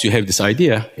 So once you have this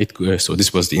idea, so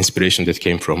this was the inspiration that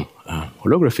came from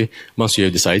holography. Once you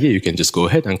have this idea, you can just go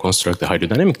ahead and construct the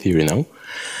hydrodynamic theory now.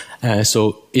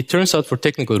 So it turns out, for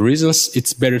technical reasons,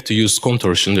 it's better to use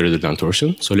contortion rather than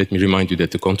torsion. So let me remind you that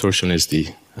the contortion is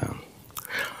the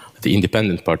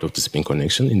independent part of the spin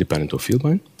connection, independent of field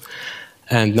bind.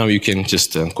 And now you can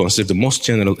just consider the most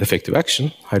general effective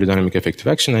action, hydrodynamic effective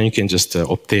action, and you can just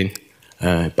obtain,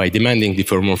 by demanding the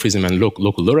ferromorphism and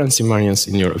local Lorentz invariance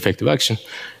in your effective action,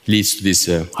 leads to this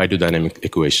hydrodynamic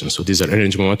equation. So these are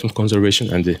energy momentum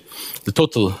conservation and the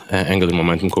total angular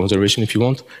momentum conservation, if you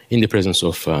want, in the presence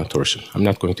of torsion. I'm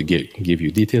not going to give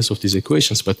you details of these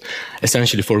equations, but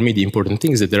essentially for me the important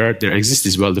thing is that there exist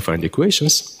these well-defined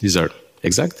equations. These are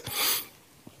exact.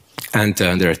 And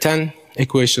there are 10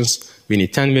 equations. We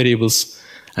need 10 variables,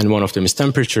 and one of them is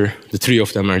temperature. The 3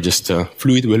 of them are just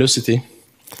fluid velocity,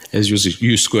 as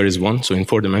u square is 1. So in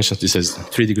 4 dimensions, this has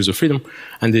 3 degrees of freedom,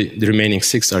 and the remaining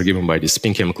 6 are given by the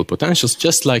spin chemical potentials.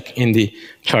 Just like in the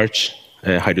charge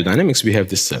hydrodynamics, we have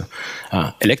this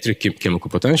electric chemical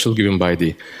potential given by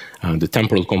the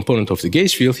temporal component of the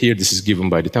gauge field. Here, this is given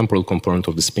by the temporal component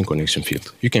of the spin connection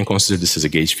field. You can consider this as a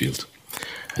gauge field,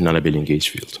 a non-abelian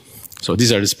gauge field. So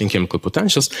these are the spin chemical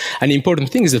potentials. And the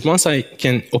important thing is that once I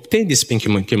can obtain these spin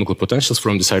chemical potentials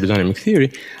from this hydrodynamic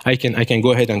theory, I can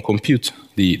go ahead and compute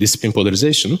the spin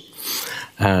polarization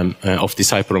of these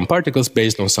hyperon particles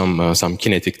based on some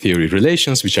kinetic theory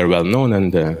relations, which are well known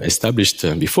and established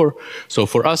before. So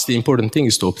for us, the important thing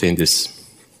is to obtain these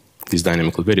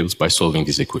dynamical variables by solving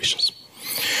these equations.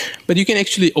 But you can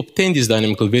actually obtain these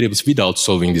dynamical variables without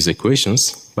solving these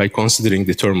equations by considering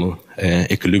the thermal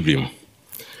equilibrium.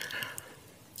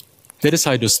 That is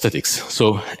hydrostatics.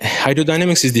 So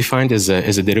hydrodynamics is defined as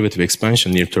a derivative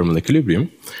expansion near thermal equilibrium.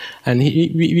 And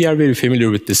we are very familiar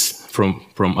with this from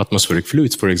atmospheric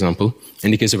fluids, for example.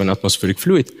 In the case of an atmospheric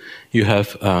fluid, you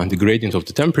have the gradient of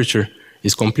the temperature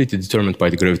is completely determined by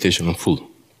the gravitational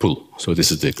pull. So this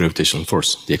is the gravitational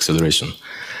force, the acceleration,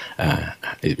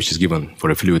 which is given for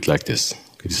a fluid like this.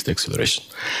 This is the acceleration.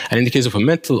 And in the case of a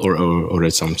metal or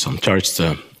some charged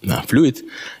fluid,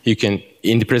 you can,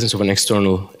 in the presence of an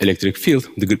external electric field,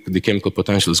 the chemical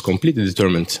potential is completely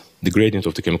determined. The gradient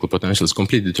of the chemical potential is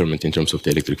completely determined in terms of the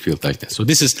electric field like that. So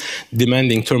this is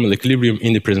demanding thermal equilibrium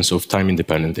in the presence of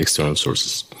time-independent external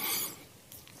sources.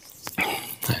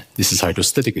 This is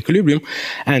hydrostatic equilibrium,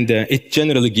 and it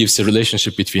generally gives a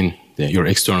relationship between your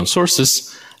external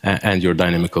sources and your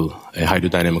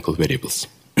hydrodynamical variables.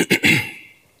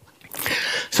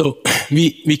 So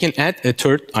we can add a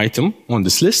third item on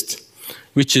this list,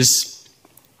 which is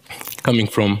coming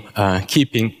from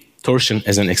keeping torsion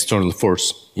as an external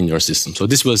force in your system. So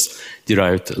this was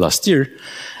derived last year,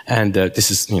 and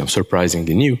this is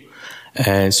surprisingly new.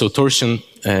 So torsion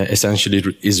essentially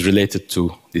is related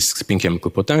to these spin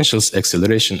chemical potentials,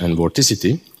 acceleration, and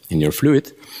vorticity in your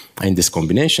fluid, in this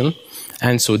combination.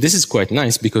 And so this is quite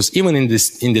nice, because even in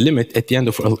the limit, at the end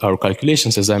of our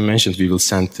calculations, as I mentioned, we will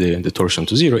send the torsion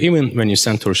to 0. Even when you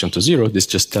send torsion to 0, this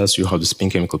just tells you how the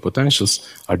spin chemical potentials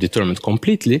are determined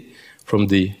completely from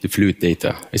the fluid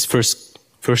data. It's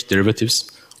first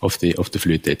derivatives of the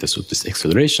fluid data, so this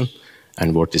acceleration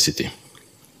and vorticity.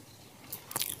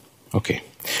 Okay,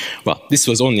 Well, this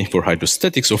was only for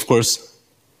hydrostatics. Of course,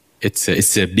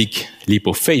 it's a big leap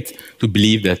of faith to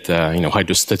believe that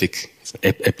hydrostatic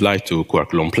apply to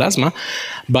quark-gluon plasma.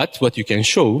 But what you can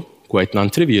show, quite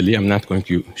non-trivially, I'm not going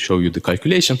to show you the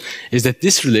calculation, is that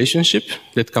this relationship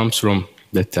that comes from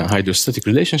that hydrostatic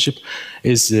relationship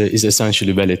is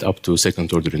essentially valid up to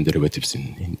second-order derivatives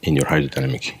in your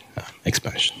hydrodynamic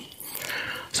expansion.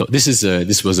 So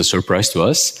this was a surprise to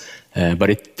us, but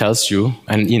it tells you,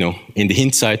 and in the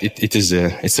hindsight,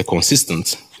 it's a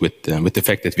consistent with the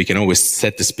fact that we can always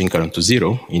set the spin current to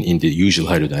 0 in the usual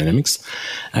hydrodynamics,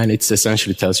 and it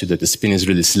essentially tells you that the spin is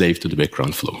really slave to the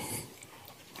background flow.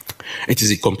 It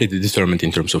is completely determined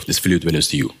in terms of this fluid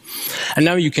velocity u. And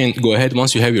now you can go ahead,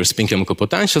 once you have your spin chemical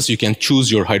potentials, you can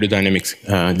choose your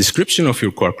hydrodynamic description of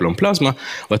your quark-gluon plasma.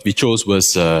 What we chose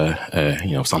was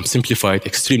some simplified,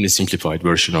 extremely simplified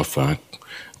version of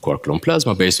quark-gluon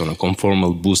plasma based on a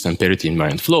conformal boost and parity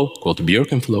invariant flow called the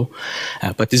Bjorken flow.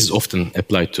 But this is often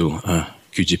applied to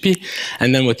QGP.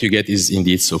 And then what you get is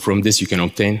indeed, so from this you can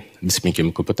obtain the spin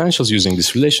chemical potentials using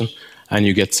this relation, and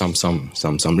you get some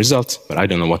results. But I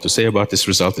don't know what to say about this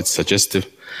result. It's suggestive.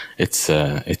 It's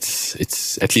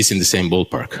at least in the same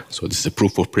ballpark. So this is a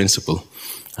proof of principle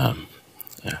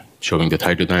showing that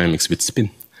hydrodynamics with spin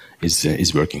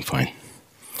is working fine.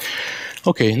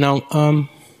 Okay, now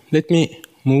let me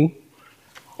move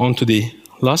on to the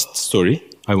last story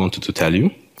I wanted to tell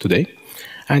you today.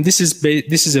 And this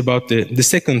is about the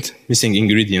second missing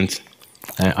ingredient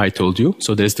I told you.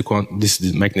 So there's this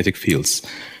is the magnetic fields.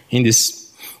 In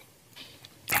this,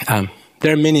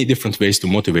 there are many different ways to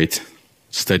motivate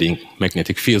studying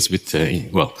magnetic fields with,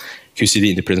 QCD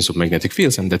in the presence of magnetic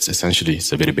fields, and that's essentially,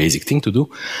 it's a very basic thing to do.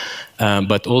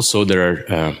 But also there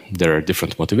are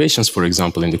different motivations. For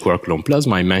example, in the quark-gluon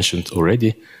plasma, I mentioned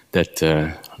already that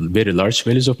very large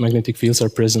values of magnetic fields are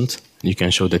present. You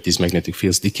can show that these magnetic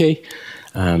fields decay,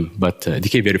 but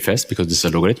decay very fast because this is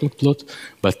a logarithmic plot.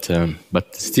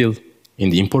 But still, in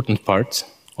the important part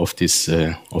of this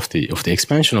of the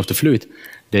expansion of the fluid,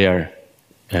 they are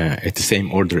at the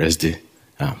same order as the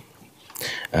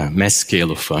mass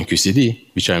scale of QCD,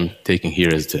 which I'm taking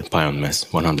here as the pion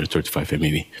mass, 135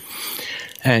 MeV.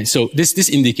 And so this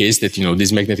indicates that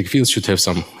these magnetic fields should have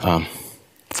some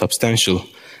substantial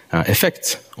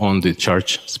effect on the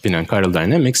charge, spin, and chiral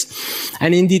dynamics.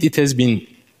 And indeed, it has been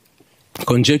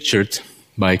conjectured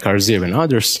by Karziev and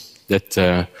others that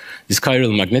this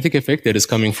chiral magnetic effect that is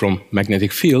coming from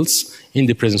magnetic fields in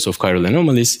the presence of chiral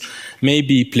anomalies may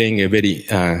be playing a very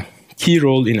key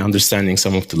role in understanding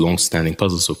some of the long-standing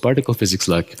puzzles of particle physics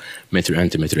like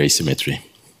matter-antimatter asymmetry.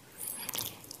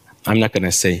 I'm not going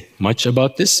to say much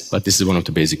about this, but this is one of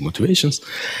the basic motivations.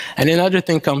 And another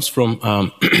thing comes from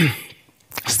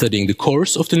studying the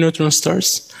cores of the neutron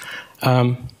stars,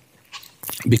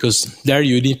 because there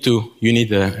you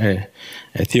need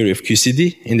a theory of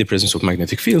QCD in the presence of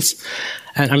magnetic fields.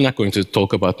 And I'm not going to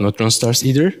talk about neutron stars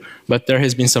either, but there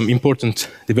has been some important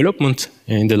development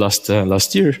in the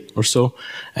last year or so,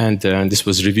 and this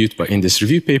was reviewed in this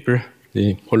review paper,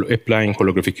 applying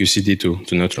holographic QCD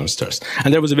to neutron stars.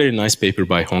 And there was a very nice paper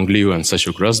by Hong Liu and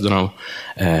Sashok Razdonov,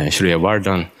 Shreya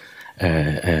Vardhan,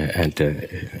 and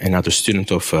another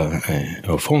student of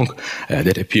Hong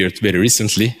that appeared very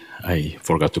recently. I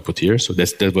forgot to put here. So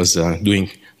that was doing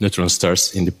neutron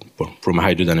stars from a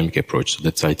hydrodynamic approach. So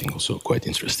that's, I think, also quite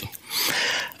interesting.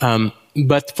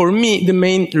 But for me, the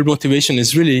main motivation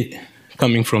is really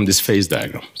coming from this phase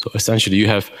diagram. So essentially, you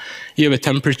have a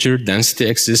temperature density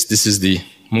axis. This is the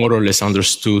more or less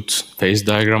understood phase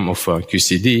diagram of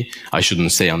QCD. I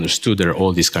shouldn't say understood. There are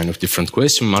all these kind of different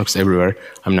question marks everywhere.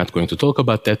 I'm not going to talk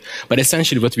about that. But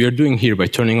essentially, what we are doing here by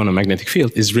turning on a magnetic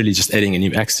field is really just adding a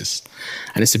new axis.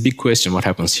 And it's a big question what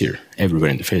happens here, everywhere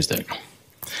in the phase diagram.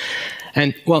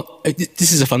 And, well,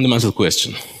 this is a fundamental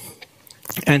question.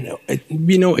 And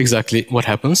we know exactly what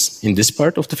happens in this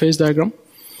part of the phase diagram,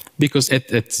 because at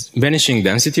vanishing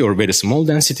density or very small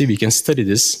density, we can study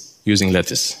this using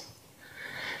lattice.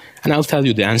 And I'll tell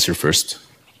you the answer first.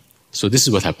 So this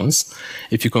is what happens.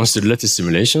 If you consider lattice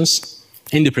simulations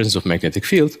in the presence of magnetic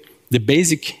field, the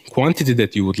basic quantity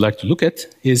that you would like to look at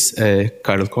is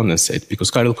chiral condensate,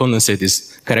 because chiral condensate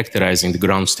is characterizing the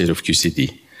ground state of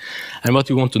QCD. And what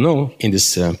we want to know in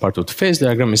this part of the phase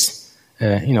diagram is,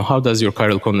 how does your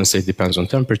chiral condensate depends on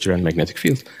temperature and magnetic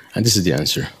field? And this is the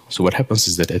answer. So what happens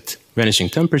is that at vanishing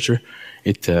temperature,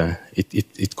 it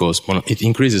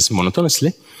increases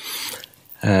monotonously.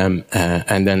 And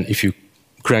then if you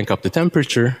crank up the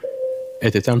temperature,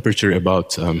 at a temperature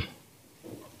about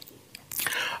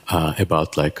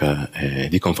like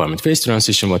the confinement phase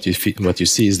transition, what you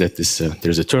see is that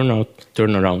there's a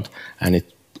turnaround, and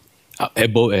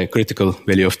above a critical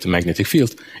value of the magnetic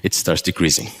field, it starts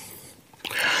decreasing.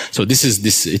 So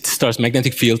it starts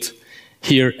magnetic field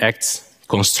here acts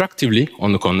constructively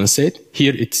on the condensate.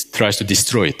 Here it tries to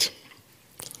destroy it.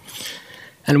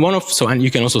 And and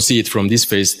you can also see it from this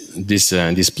phase,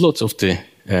 these plots of the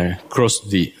cross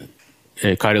the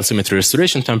chiral symmetry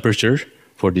restoration temperature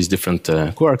for these different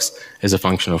quarks as a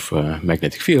function of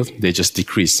magnetic field. They just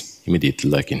decrease immediately,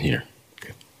 like in here.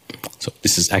 Okay. So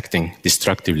this is acting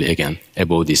destructively again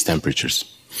above these temperatures.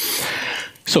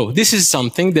 So this is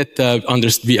something that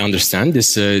we understand.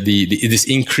 This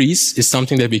increase is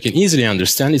something that we can easily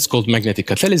understand. It's called magnetic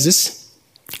catalysis.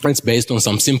 It's based on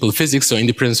some simple physics. So in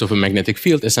the presence of a magnetic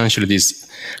field, essentially these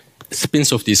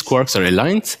spins of these quarks are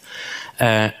aligned.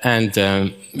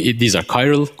 These are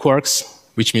chiral quarks,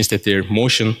 which means that their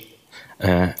motion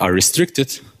are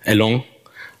restricted along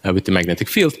with the magnetic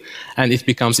field. And it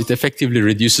effectively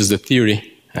reduces the theory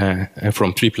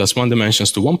from 3+1 dimensions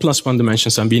to 1+1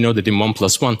 dimensions, and we know that in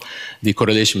 1+1, the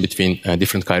correlation between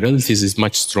different chiralities is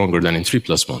much stronger than in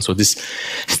 3+1. So this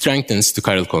strengthens the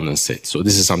chiral condensate. So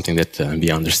this is something that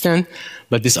we understand.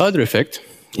 But this other effect,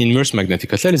 inverse magnetic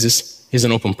catalysis, is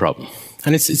an open problem.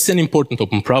 And it's an important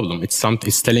open problem.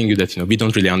 It's telling you that we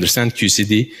don't really understand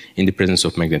QCD in the presence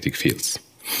of magnetic fields.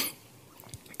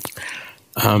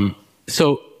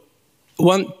 So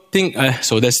one thing,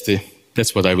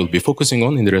 that's what I will be focusing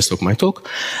on in the rest of my talk.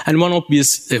 And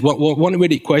one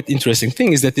very quite interesting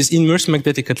thing is that this inverse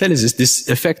magnetic catalysis, this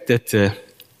effect that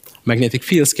magnetic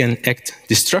fields can act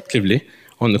destructively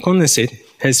on the condensate,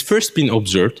 has first been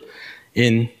observed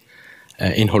in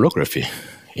holography,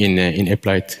 in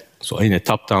applied, so in a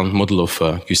top-down model of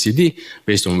QCD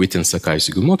based on Witten, Sakai,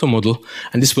 Sugimoto model.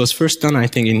 And this was first done, I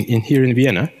think, here in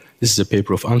Vienna. This is a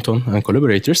paper of Anton and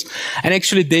collaborators. And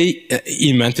actually, they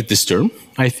invented this term,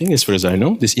 I think, as far as I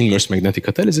know, this inverse magnetic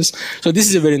catalysis. So this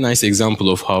is a very nice example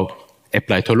of how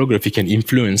applied holography can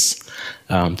influence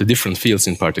the different fields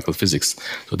in particle physics.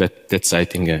 So that's I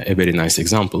think, a very nice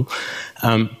example.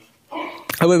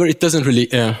 However, it doesn't really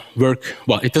work,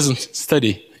 well, it doesn't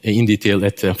study in detail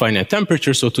at finite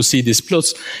temperature. So to see these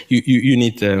plots, you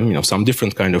need some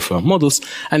different kind of models.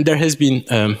 And there has been,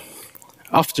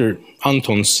 after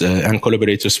Anton's and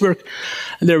collaborators' work,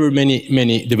 there were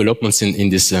many developments in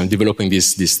this, developing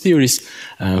these theories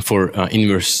for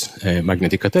inverse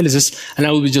magnetic catalysis. And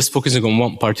I will be just focusing on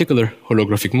one particular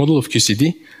holographic model of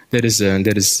QCD. That is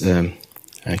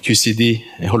QCD,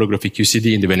 holographic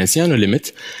QCD in the Veneziano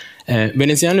limit.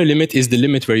 Veneziano limit is the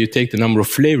limit where you take the number of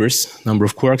flavors, number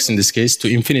of quarks in this case, to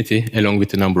infinity along with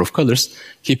the number of colors,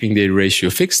 keeping their ratio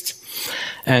fixed.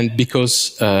 And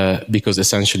because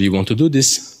essentially you want to do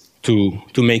this to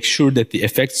make sure that the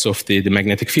effects of the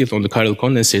magnetic field on the chiral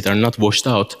condensate are not washed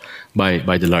out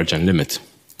by the large N limit.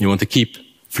 You want to keep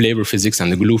flavor physics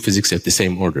and the glue physics at the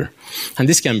same order. And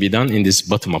this can be done in these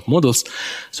bottom-up models.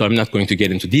 So I'm not going to get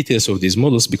into details of these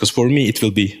models because for me it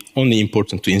will be only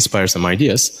important to inspire some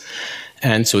ideas.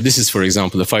 And so this is, for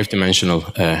example, a 5-dimensional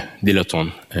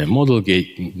dilaton model,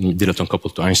 dilaton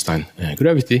coupled to Einstein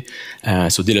gravity.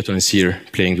 So dilaton is here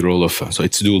playing the role of, so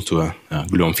it's dual to a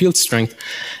gluon field strength.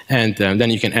 And then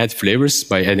you can add flavors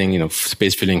by adding,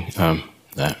 space-filling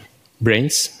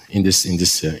branes in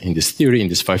this theory, in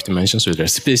this 5 dimensions. So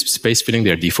there's space filling,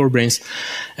 there are D4 branes,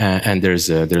 and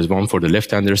there's one for the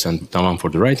left-handers and one for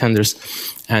the right-handers.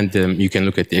 And you can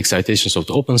look at the excitations of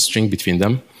the open string between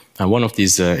them. And one of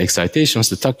these excitations,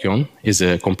 the tachyon, is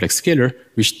a complex scalar,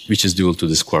 which is dual to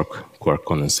this quark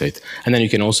condensate. And then you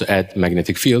can also add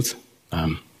magnetic field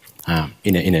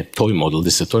in a toy model.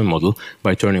 This is a toy model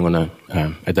by turning on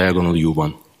a diagonal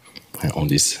U1 on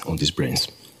these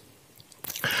branes.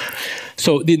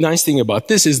 So the nice thing about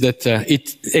this is that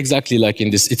it exactly like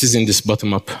in this, it is in this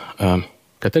bottom-up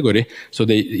category. So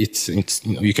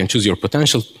you can choose your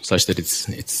potential such that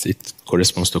it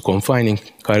corresponds to confining,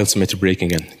 chiral symmetry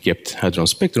breaking, and gapped hadron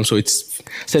spectrum. So it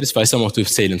satisfies some of the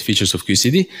salient features of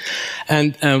QCD.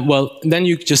 And well, then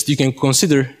you can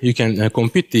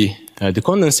compute the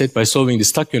condensate by solving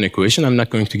this tachyon equation. I'm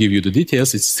not going to give you the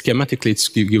details. Schematically, it's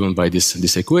given by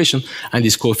this equation. And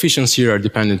these coefficients here are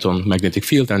dependent on magnetic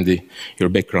field and your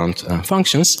background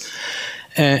functions.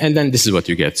 And then this is what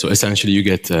you get. So essentially, you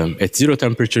get at 0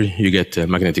 temperature, you get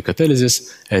magnetic catalysis.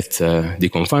 At the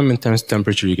confinement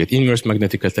temperature, you get inverse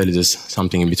magnetic catalysis,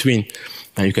 something in between.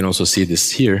 And you can also see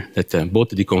this here, that both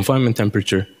the confinement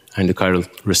temperature and the chiral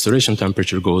restoration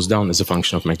temperature goes down as a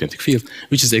function of magnetic field,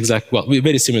 which is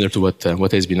very similar to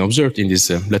what has been observed in these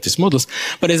lattice models.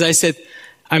 But as I said,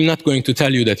 I'm not going to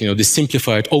tell you that this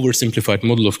oversimplified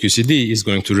model of QCD is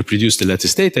going to reproduce the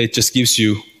lattice data. It just gives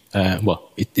you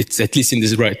well, it's at least in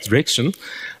this right direction.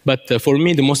 But for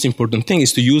me, the most important thing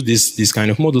is to use these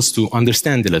kind of models to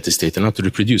understand the lattice data, not to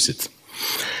reproduce it.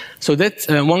 So that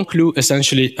one clue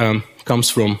essentially comes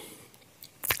from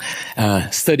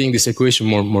studying this equation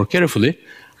more carefully.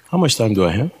 How much time do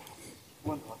I have?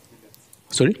 1.5 minutes.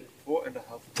 Sorry? 4.5.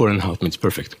 4.5 minutes,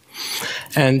 perfect.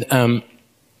 And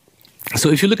so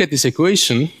if you look at this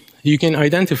equation, you can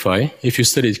identify, if you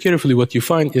study it carefully, what you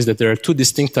find is that there are two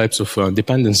distinct types of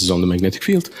dependencies on the magnetic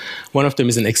field. One of them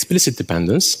is an explicit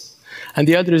dependence, and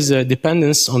the other is a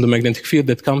dependence on the magnetic field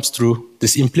that comes through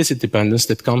this implicit dependence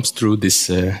that comes through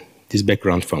these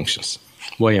background functions.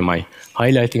 Why am I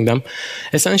highlighting them?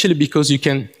 Essentially because you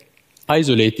can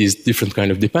isolate these different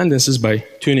kind of dependencies by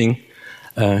tuning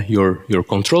your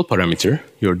control parameter,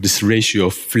 this ratio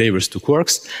of flavors to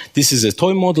quarks. This is a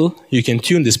toy model. You can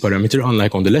tune this parameter,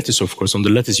 unlike on the lattice, of course. On the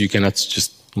lattice, you cannot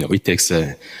just, it takes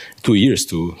 2 years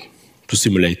to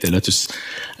simulate a lattice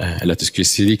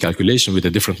QCD calculation with a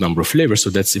different number of flavors, so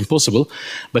that's impossible.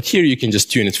 But here you can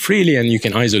just tune it freely, and you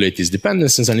can isolate these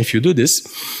dependencies. And if you do this,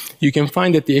 you can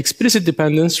find that the explicit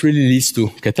dependence really leads to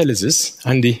catalysis,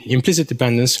 and the implicit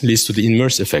dependence leads to the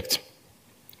inverse effect.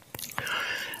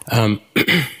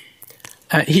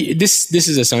 This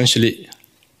is essentially,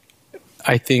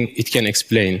 I think it can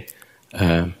explain,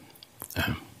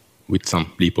 with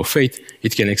some leap of faith,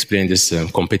 it can explain this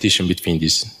competition between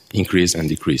this increase and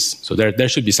decrease. So there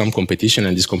should be some competition,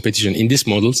 and this competition in these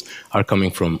models are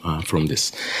coming from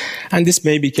this. And this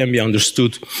maybe can be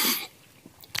understood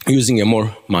using a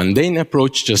more mundane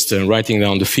approach, just writing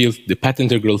down the field, the path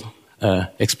integral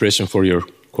expression for your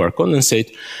quark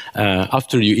condensate.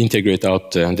 After you integrate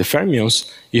out the fermions,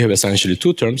 you have essentially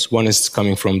two terms. One is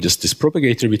coming from just this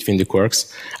propagator between the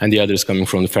quarks, and the other is coming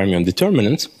from the fermion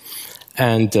determinant.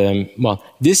 And well,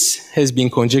 this has been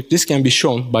this can be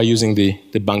shown by using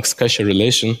the Banks-Kasher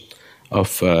relation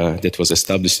of that was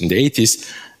established in the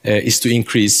 80s, is to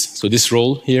increase. So this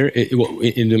role here,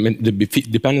 the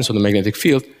dependence on the magnetic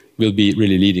field, will be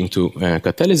really leading to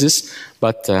catalysis,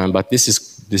 but this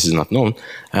is not known,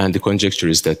 and the conjecture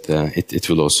is that it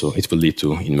will lead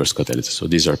to inverse catalysis. So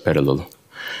these are parallel.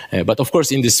 But of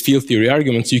course, in this field theory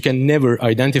arguments, you can never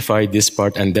identify this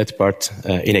part and that part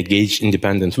in a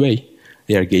gauge-independent way.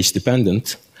 They are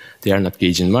gauge-dependent. They are not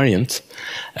gauge-invariant.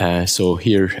 So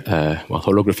here, well,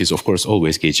 holography is of course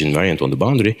always gauge-invariant on the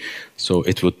boundary. So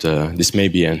it would this may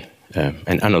be an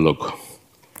analog.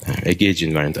 A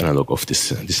gauge-invariant analog of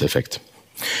this effect.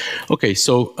 Okay,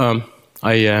 so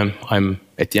I'm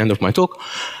at the end of my talk.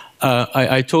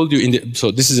 I told you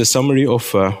so this is a summary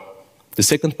of the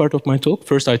second part of my talk.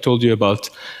 First, I told you about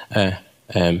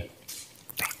N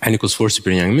equals 4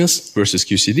 Young-Mills versus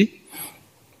QCD.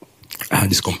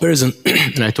 This comparison,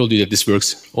 and I told you that this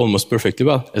works almost perfectly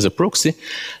well as a proxy.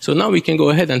 So now we can go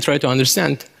ahead and try to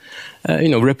understand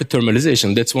rapid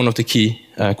thermalization. That's one of the key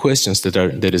questions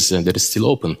that is still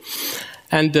open.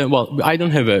 And well, I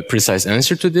don't have a precise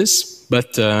answer to this,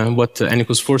 but what N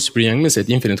equals 4 Young-Mills at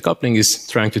infinite coupling is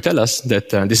trying to tell us that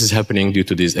this is happening due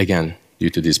to these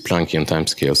Planckian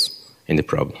timescales in the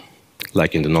problem,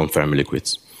 like in the non-Fermi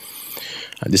liquids.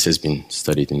 This has been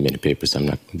studied in many papers.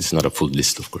 This is not a full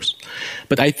list, of course.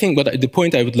 But I think the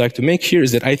point I would like to make here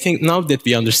is that I think now that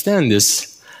we understand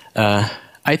this,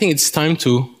 I think it's time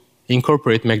to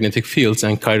incorporate magnetic fields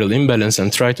and chiral imbalance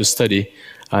and try to study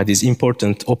these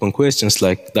important open questions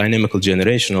like dynamical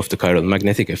generation of the chiral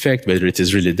magnetic effect, whether it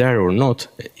is really there or not.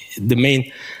 The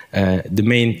main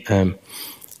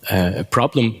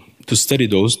problem to study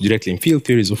those directly in field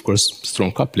theory is, of course,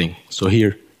 strong coupling. So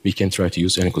here we can try to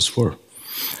use N equals 4.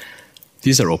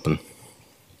 These are open.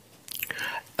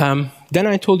 Then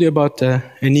I told you about a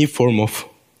new form of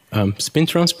spin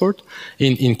transport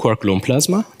in quark-gluon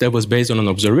plasma that was based on an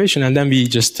observation, and then we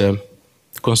just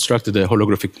constructed a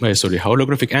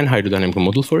holographic and hydrodynamic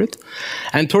model for it.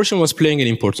 And torsion was playing an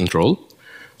important role.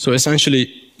 So essentially,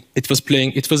 it was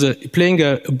playing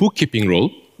a bookkeeping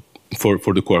role for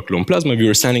the quark-gluon plasma. We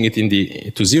were sending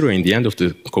it to 0 in the end of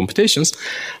the computations,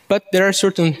 but there are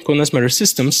certain condensed matter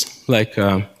systems like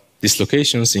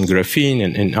dislocations in graphene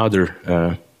and other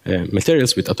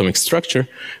materials with atomic structure,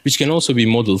 which can also be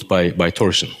modeled by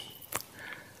torsion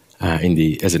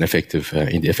as an effective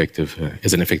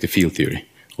field theory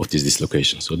of these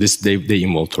dislocations. So they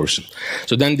involve torsion.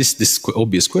 So then this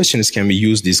obvious question is, can we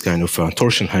use this kind of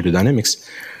torsion hydrodynamics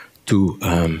to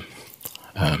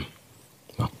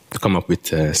come up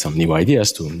with some new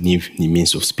ideas, to new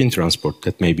means of spin transport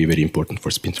that may be very important for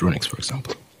spintronics, for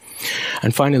example.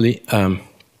 And finally,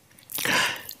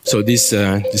 so this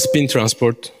spin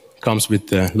transport comes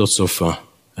with lots of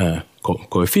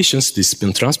coefficients, these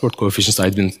spin transport coefficients. I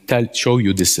didn't show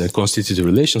you these constitutive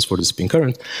relations for the spin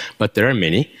current, but there are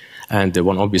many. And the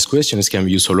one obvious question is, can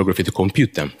we use holography to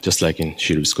compute them, just like in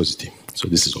shear viscosity? So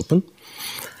this is open.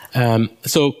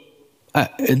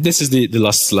 This is the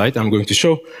last slide I'm going to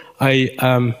show.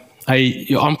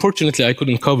 Unfortunately, I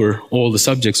couldn't cover all the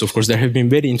subjects. Of course, there have been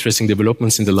very interesting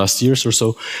developments in the last years or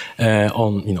so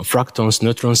on, fractons,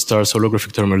 neutron stars,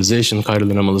 holographic thermalization,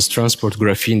 chiral anomalous transport,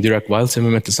 graphene, Dirac-Weil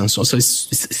semimetals, and so on. So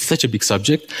it's such a big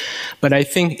subject. But I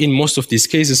think in most of these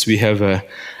cases, we have,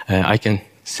 I can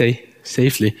say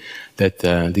safely that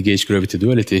the gauge gravity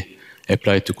duality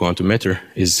applied to quantum matter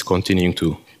is continuing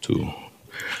to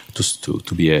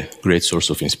be a great source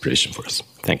of inspiration for us.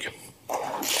 Thank you.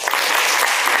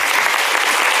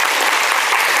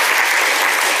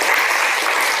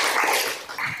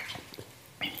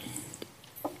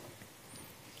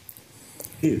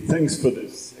 Okay, thanks for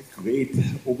this great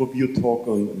overview talk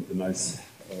on the nice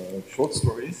short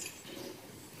stories.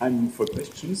 Time for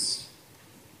questions.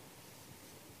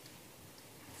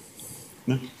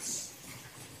 No?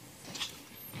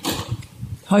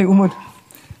 Hi, Umut.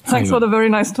 Thanks for the very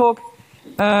nice talk.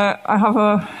 I have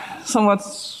a somewhat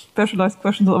specialized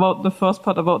question about the first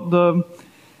part, about the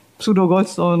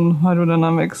pseudo-Goldstone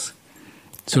hydrodynamics.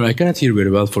 Sorry, I cannot hear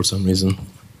very well for some reason.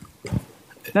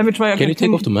 Let me try again. Can you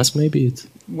take off the mask, maybe?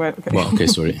 Well, okay. Well, okay,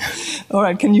 sorry. All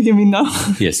right, can you hear me now?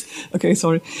 Yes. Okay,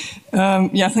 sorry.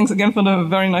 Yeah, thanks again for the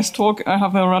very nice talk. I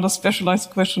have a rather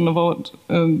specialized question about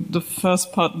the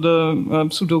first part, the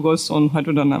pseudo-Goldstone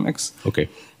hydrodynamics. Okay.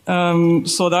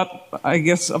 So that, I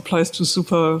guess, applies to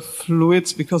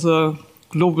superfluids because a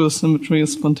global symmetry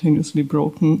is spontaneously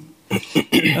broken.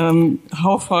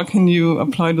 How far can you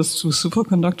apply this to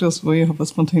superconductors where you have a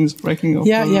spontaneous breaking of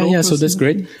Yeah. So that's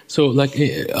great. So, like,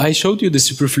 I showed you the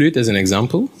superfluid as an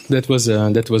example. That was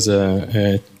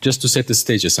just to set the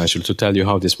stage, essentially, to tell you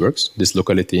how this works. This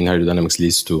locality in hydrodynamics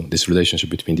leads to this relationship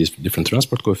between these different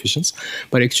transport coefficients.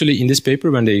 But actually, in this paper,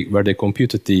 where they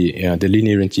computed the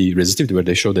linearity resistivity, where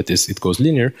they showed that it goes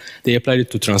linear, they applied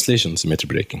it to translation symmetry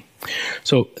breaking.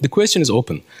 So the question is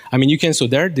open. I mean, you can. So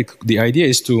there, the idea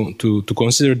is to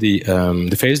consider the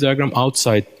phase diagram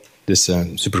outside this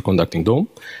superconducting dome,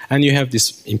 and you have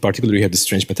this. In particular, you have this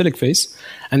strange metallic phase,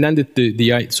 and then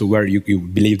so where you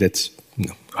believe that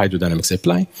hydrodynamics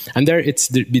apply, and there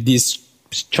these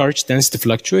charge density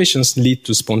fluctuations lead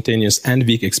to spontaneous and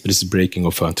weak explicit breaking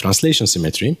of translation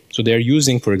symmetry. So they are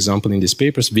using, for example, in these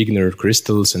papers, Wigner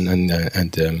crystals and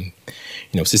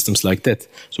systems like that,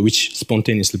 so which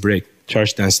spontaneously break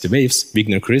charge density waves,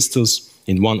 Wigner crystals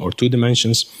in 1 or 2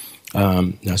 dimensions.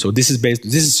 So this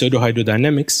is pseudo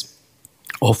hydrodynamics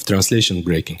of translation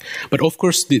breaking. But of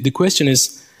course, the question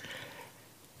is,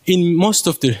 in most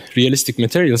of the realistic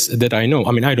materials that I know,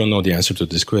 I mean, I don't know the answer to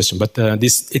this question, but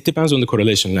it depends on the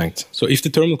correlation length. So if the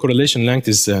thermal correlation length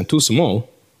is too small,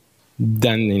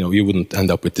 then you wouldn't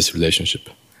end up with this relationship.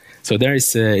 So there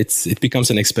is it becomes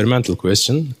an experimental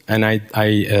question, and I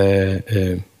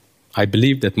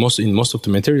believe that in most of the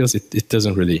materials it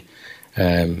doesn't really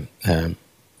the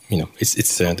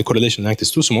correlation length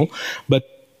is too small, but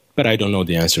I don't know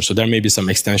the answer. So there may be some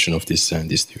extension of these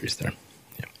theories there.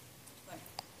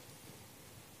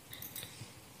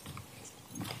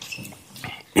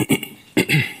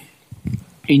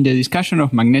 In the discussion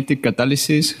of magnetic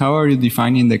catalysis, how are you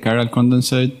defining the chiral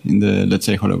condensate in the, let's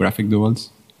say, holographic duals?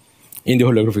 In the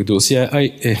holographic duals,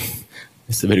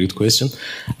 it's a very good question.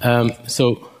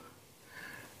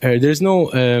 There's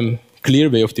no clear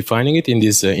way of defining it in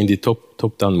the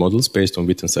top-down models based on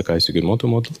Witt and Sakai Sugimoto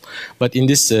model. But in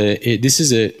this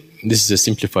is a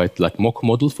simplified like mock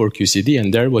model for QCD,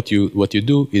 and there what you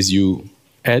do is you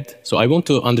add. So I want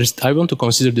to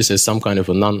consider this as some kind of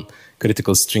a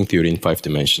non-critical string theory in 5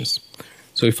 dimensions.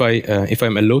 So if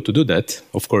I'm allowed to do that,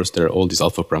 of course there are all these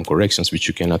alpha prime corrections which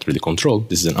you cannot really control.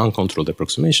 This is an uncontrolled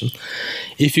approximation.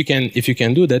 If you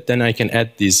can do that, then I can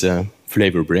add these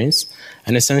flavor brains,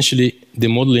 and essentially the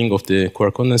modeling of the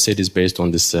quark condensate is based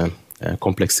on this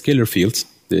complex scalar fields,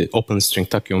 the open string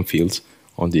tachyon fields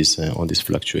on these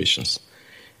fluctuations.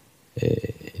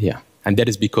 And that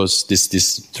is because this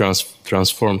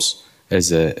transforms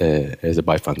as a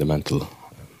bifundamental.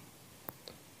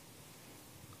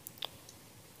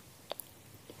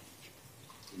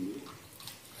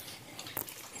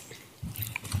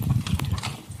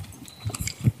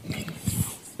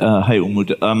 Hi,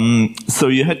 Umut. So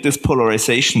you had this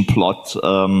polarization plot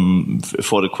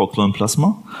for the quark-gluon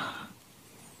plasma.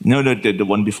 No, the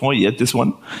one before yet, this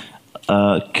one.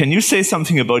 Can you say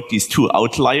something about these 2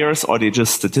 outliers? Are they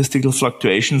just statistical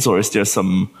fluctuations, or is there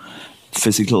some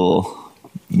physical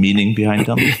meaning behind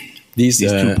them? These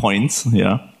 2 points,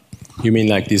 yeah. You mean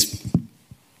like these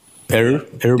error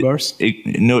bars?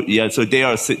 No, yeah. So they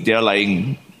are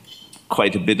lying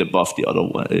quite a bit above the other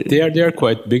one. They are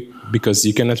quite big because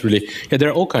you cannot really. Yeah, there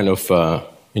are all kind of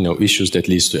issues that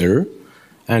leads to error,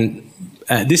 and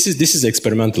this is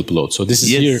experimental plot. So this is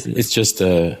here. It's just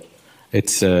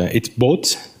it's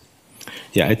both.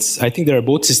 Yeah, I think there are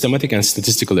both systematic and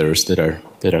statistical errors that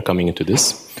are coming into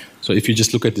this. So if you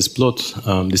just look at this plot,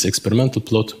 this experimental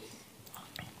plot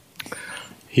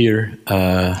here.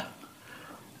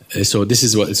 So this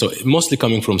is mostly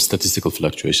coming from statistical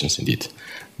fluctuations indeed,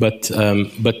 but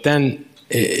then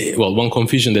one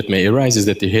confusion that may arise is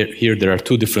that here there are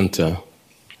two different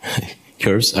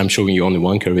curves. I'm showing you only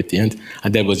one curve at the end,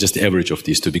 and that was just the average of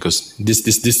these two because this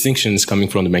distinction is coming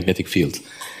from the magnetic field.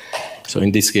 So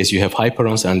in this case, you have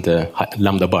hyperons and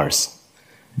lambda bars,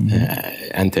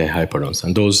 anti-hyperons,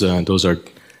 and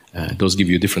those give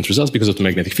you different results because of the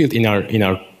magnetic field. In our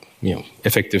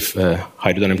effective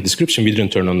hydrodynamic description, we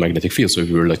didn't turn on magnetic field, so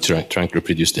we were like trying to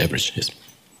reproduce the average. Yes.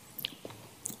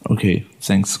 Okay,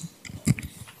 thanks.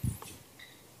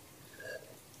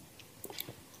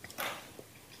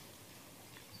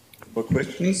 More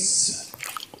questions?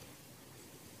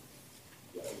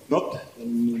 If not,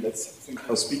 then let's thank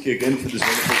our speaker again for this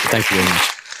wonderful. Thank you very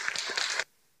much.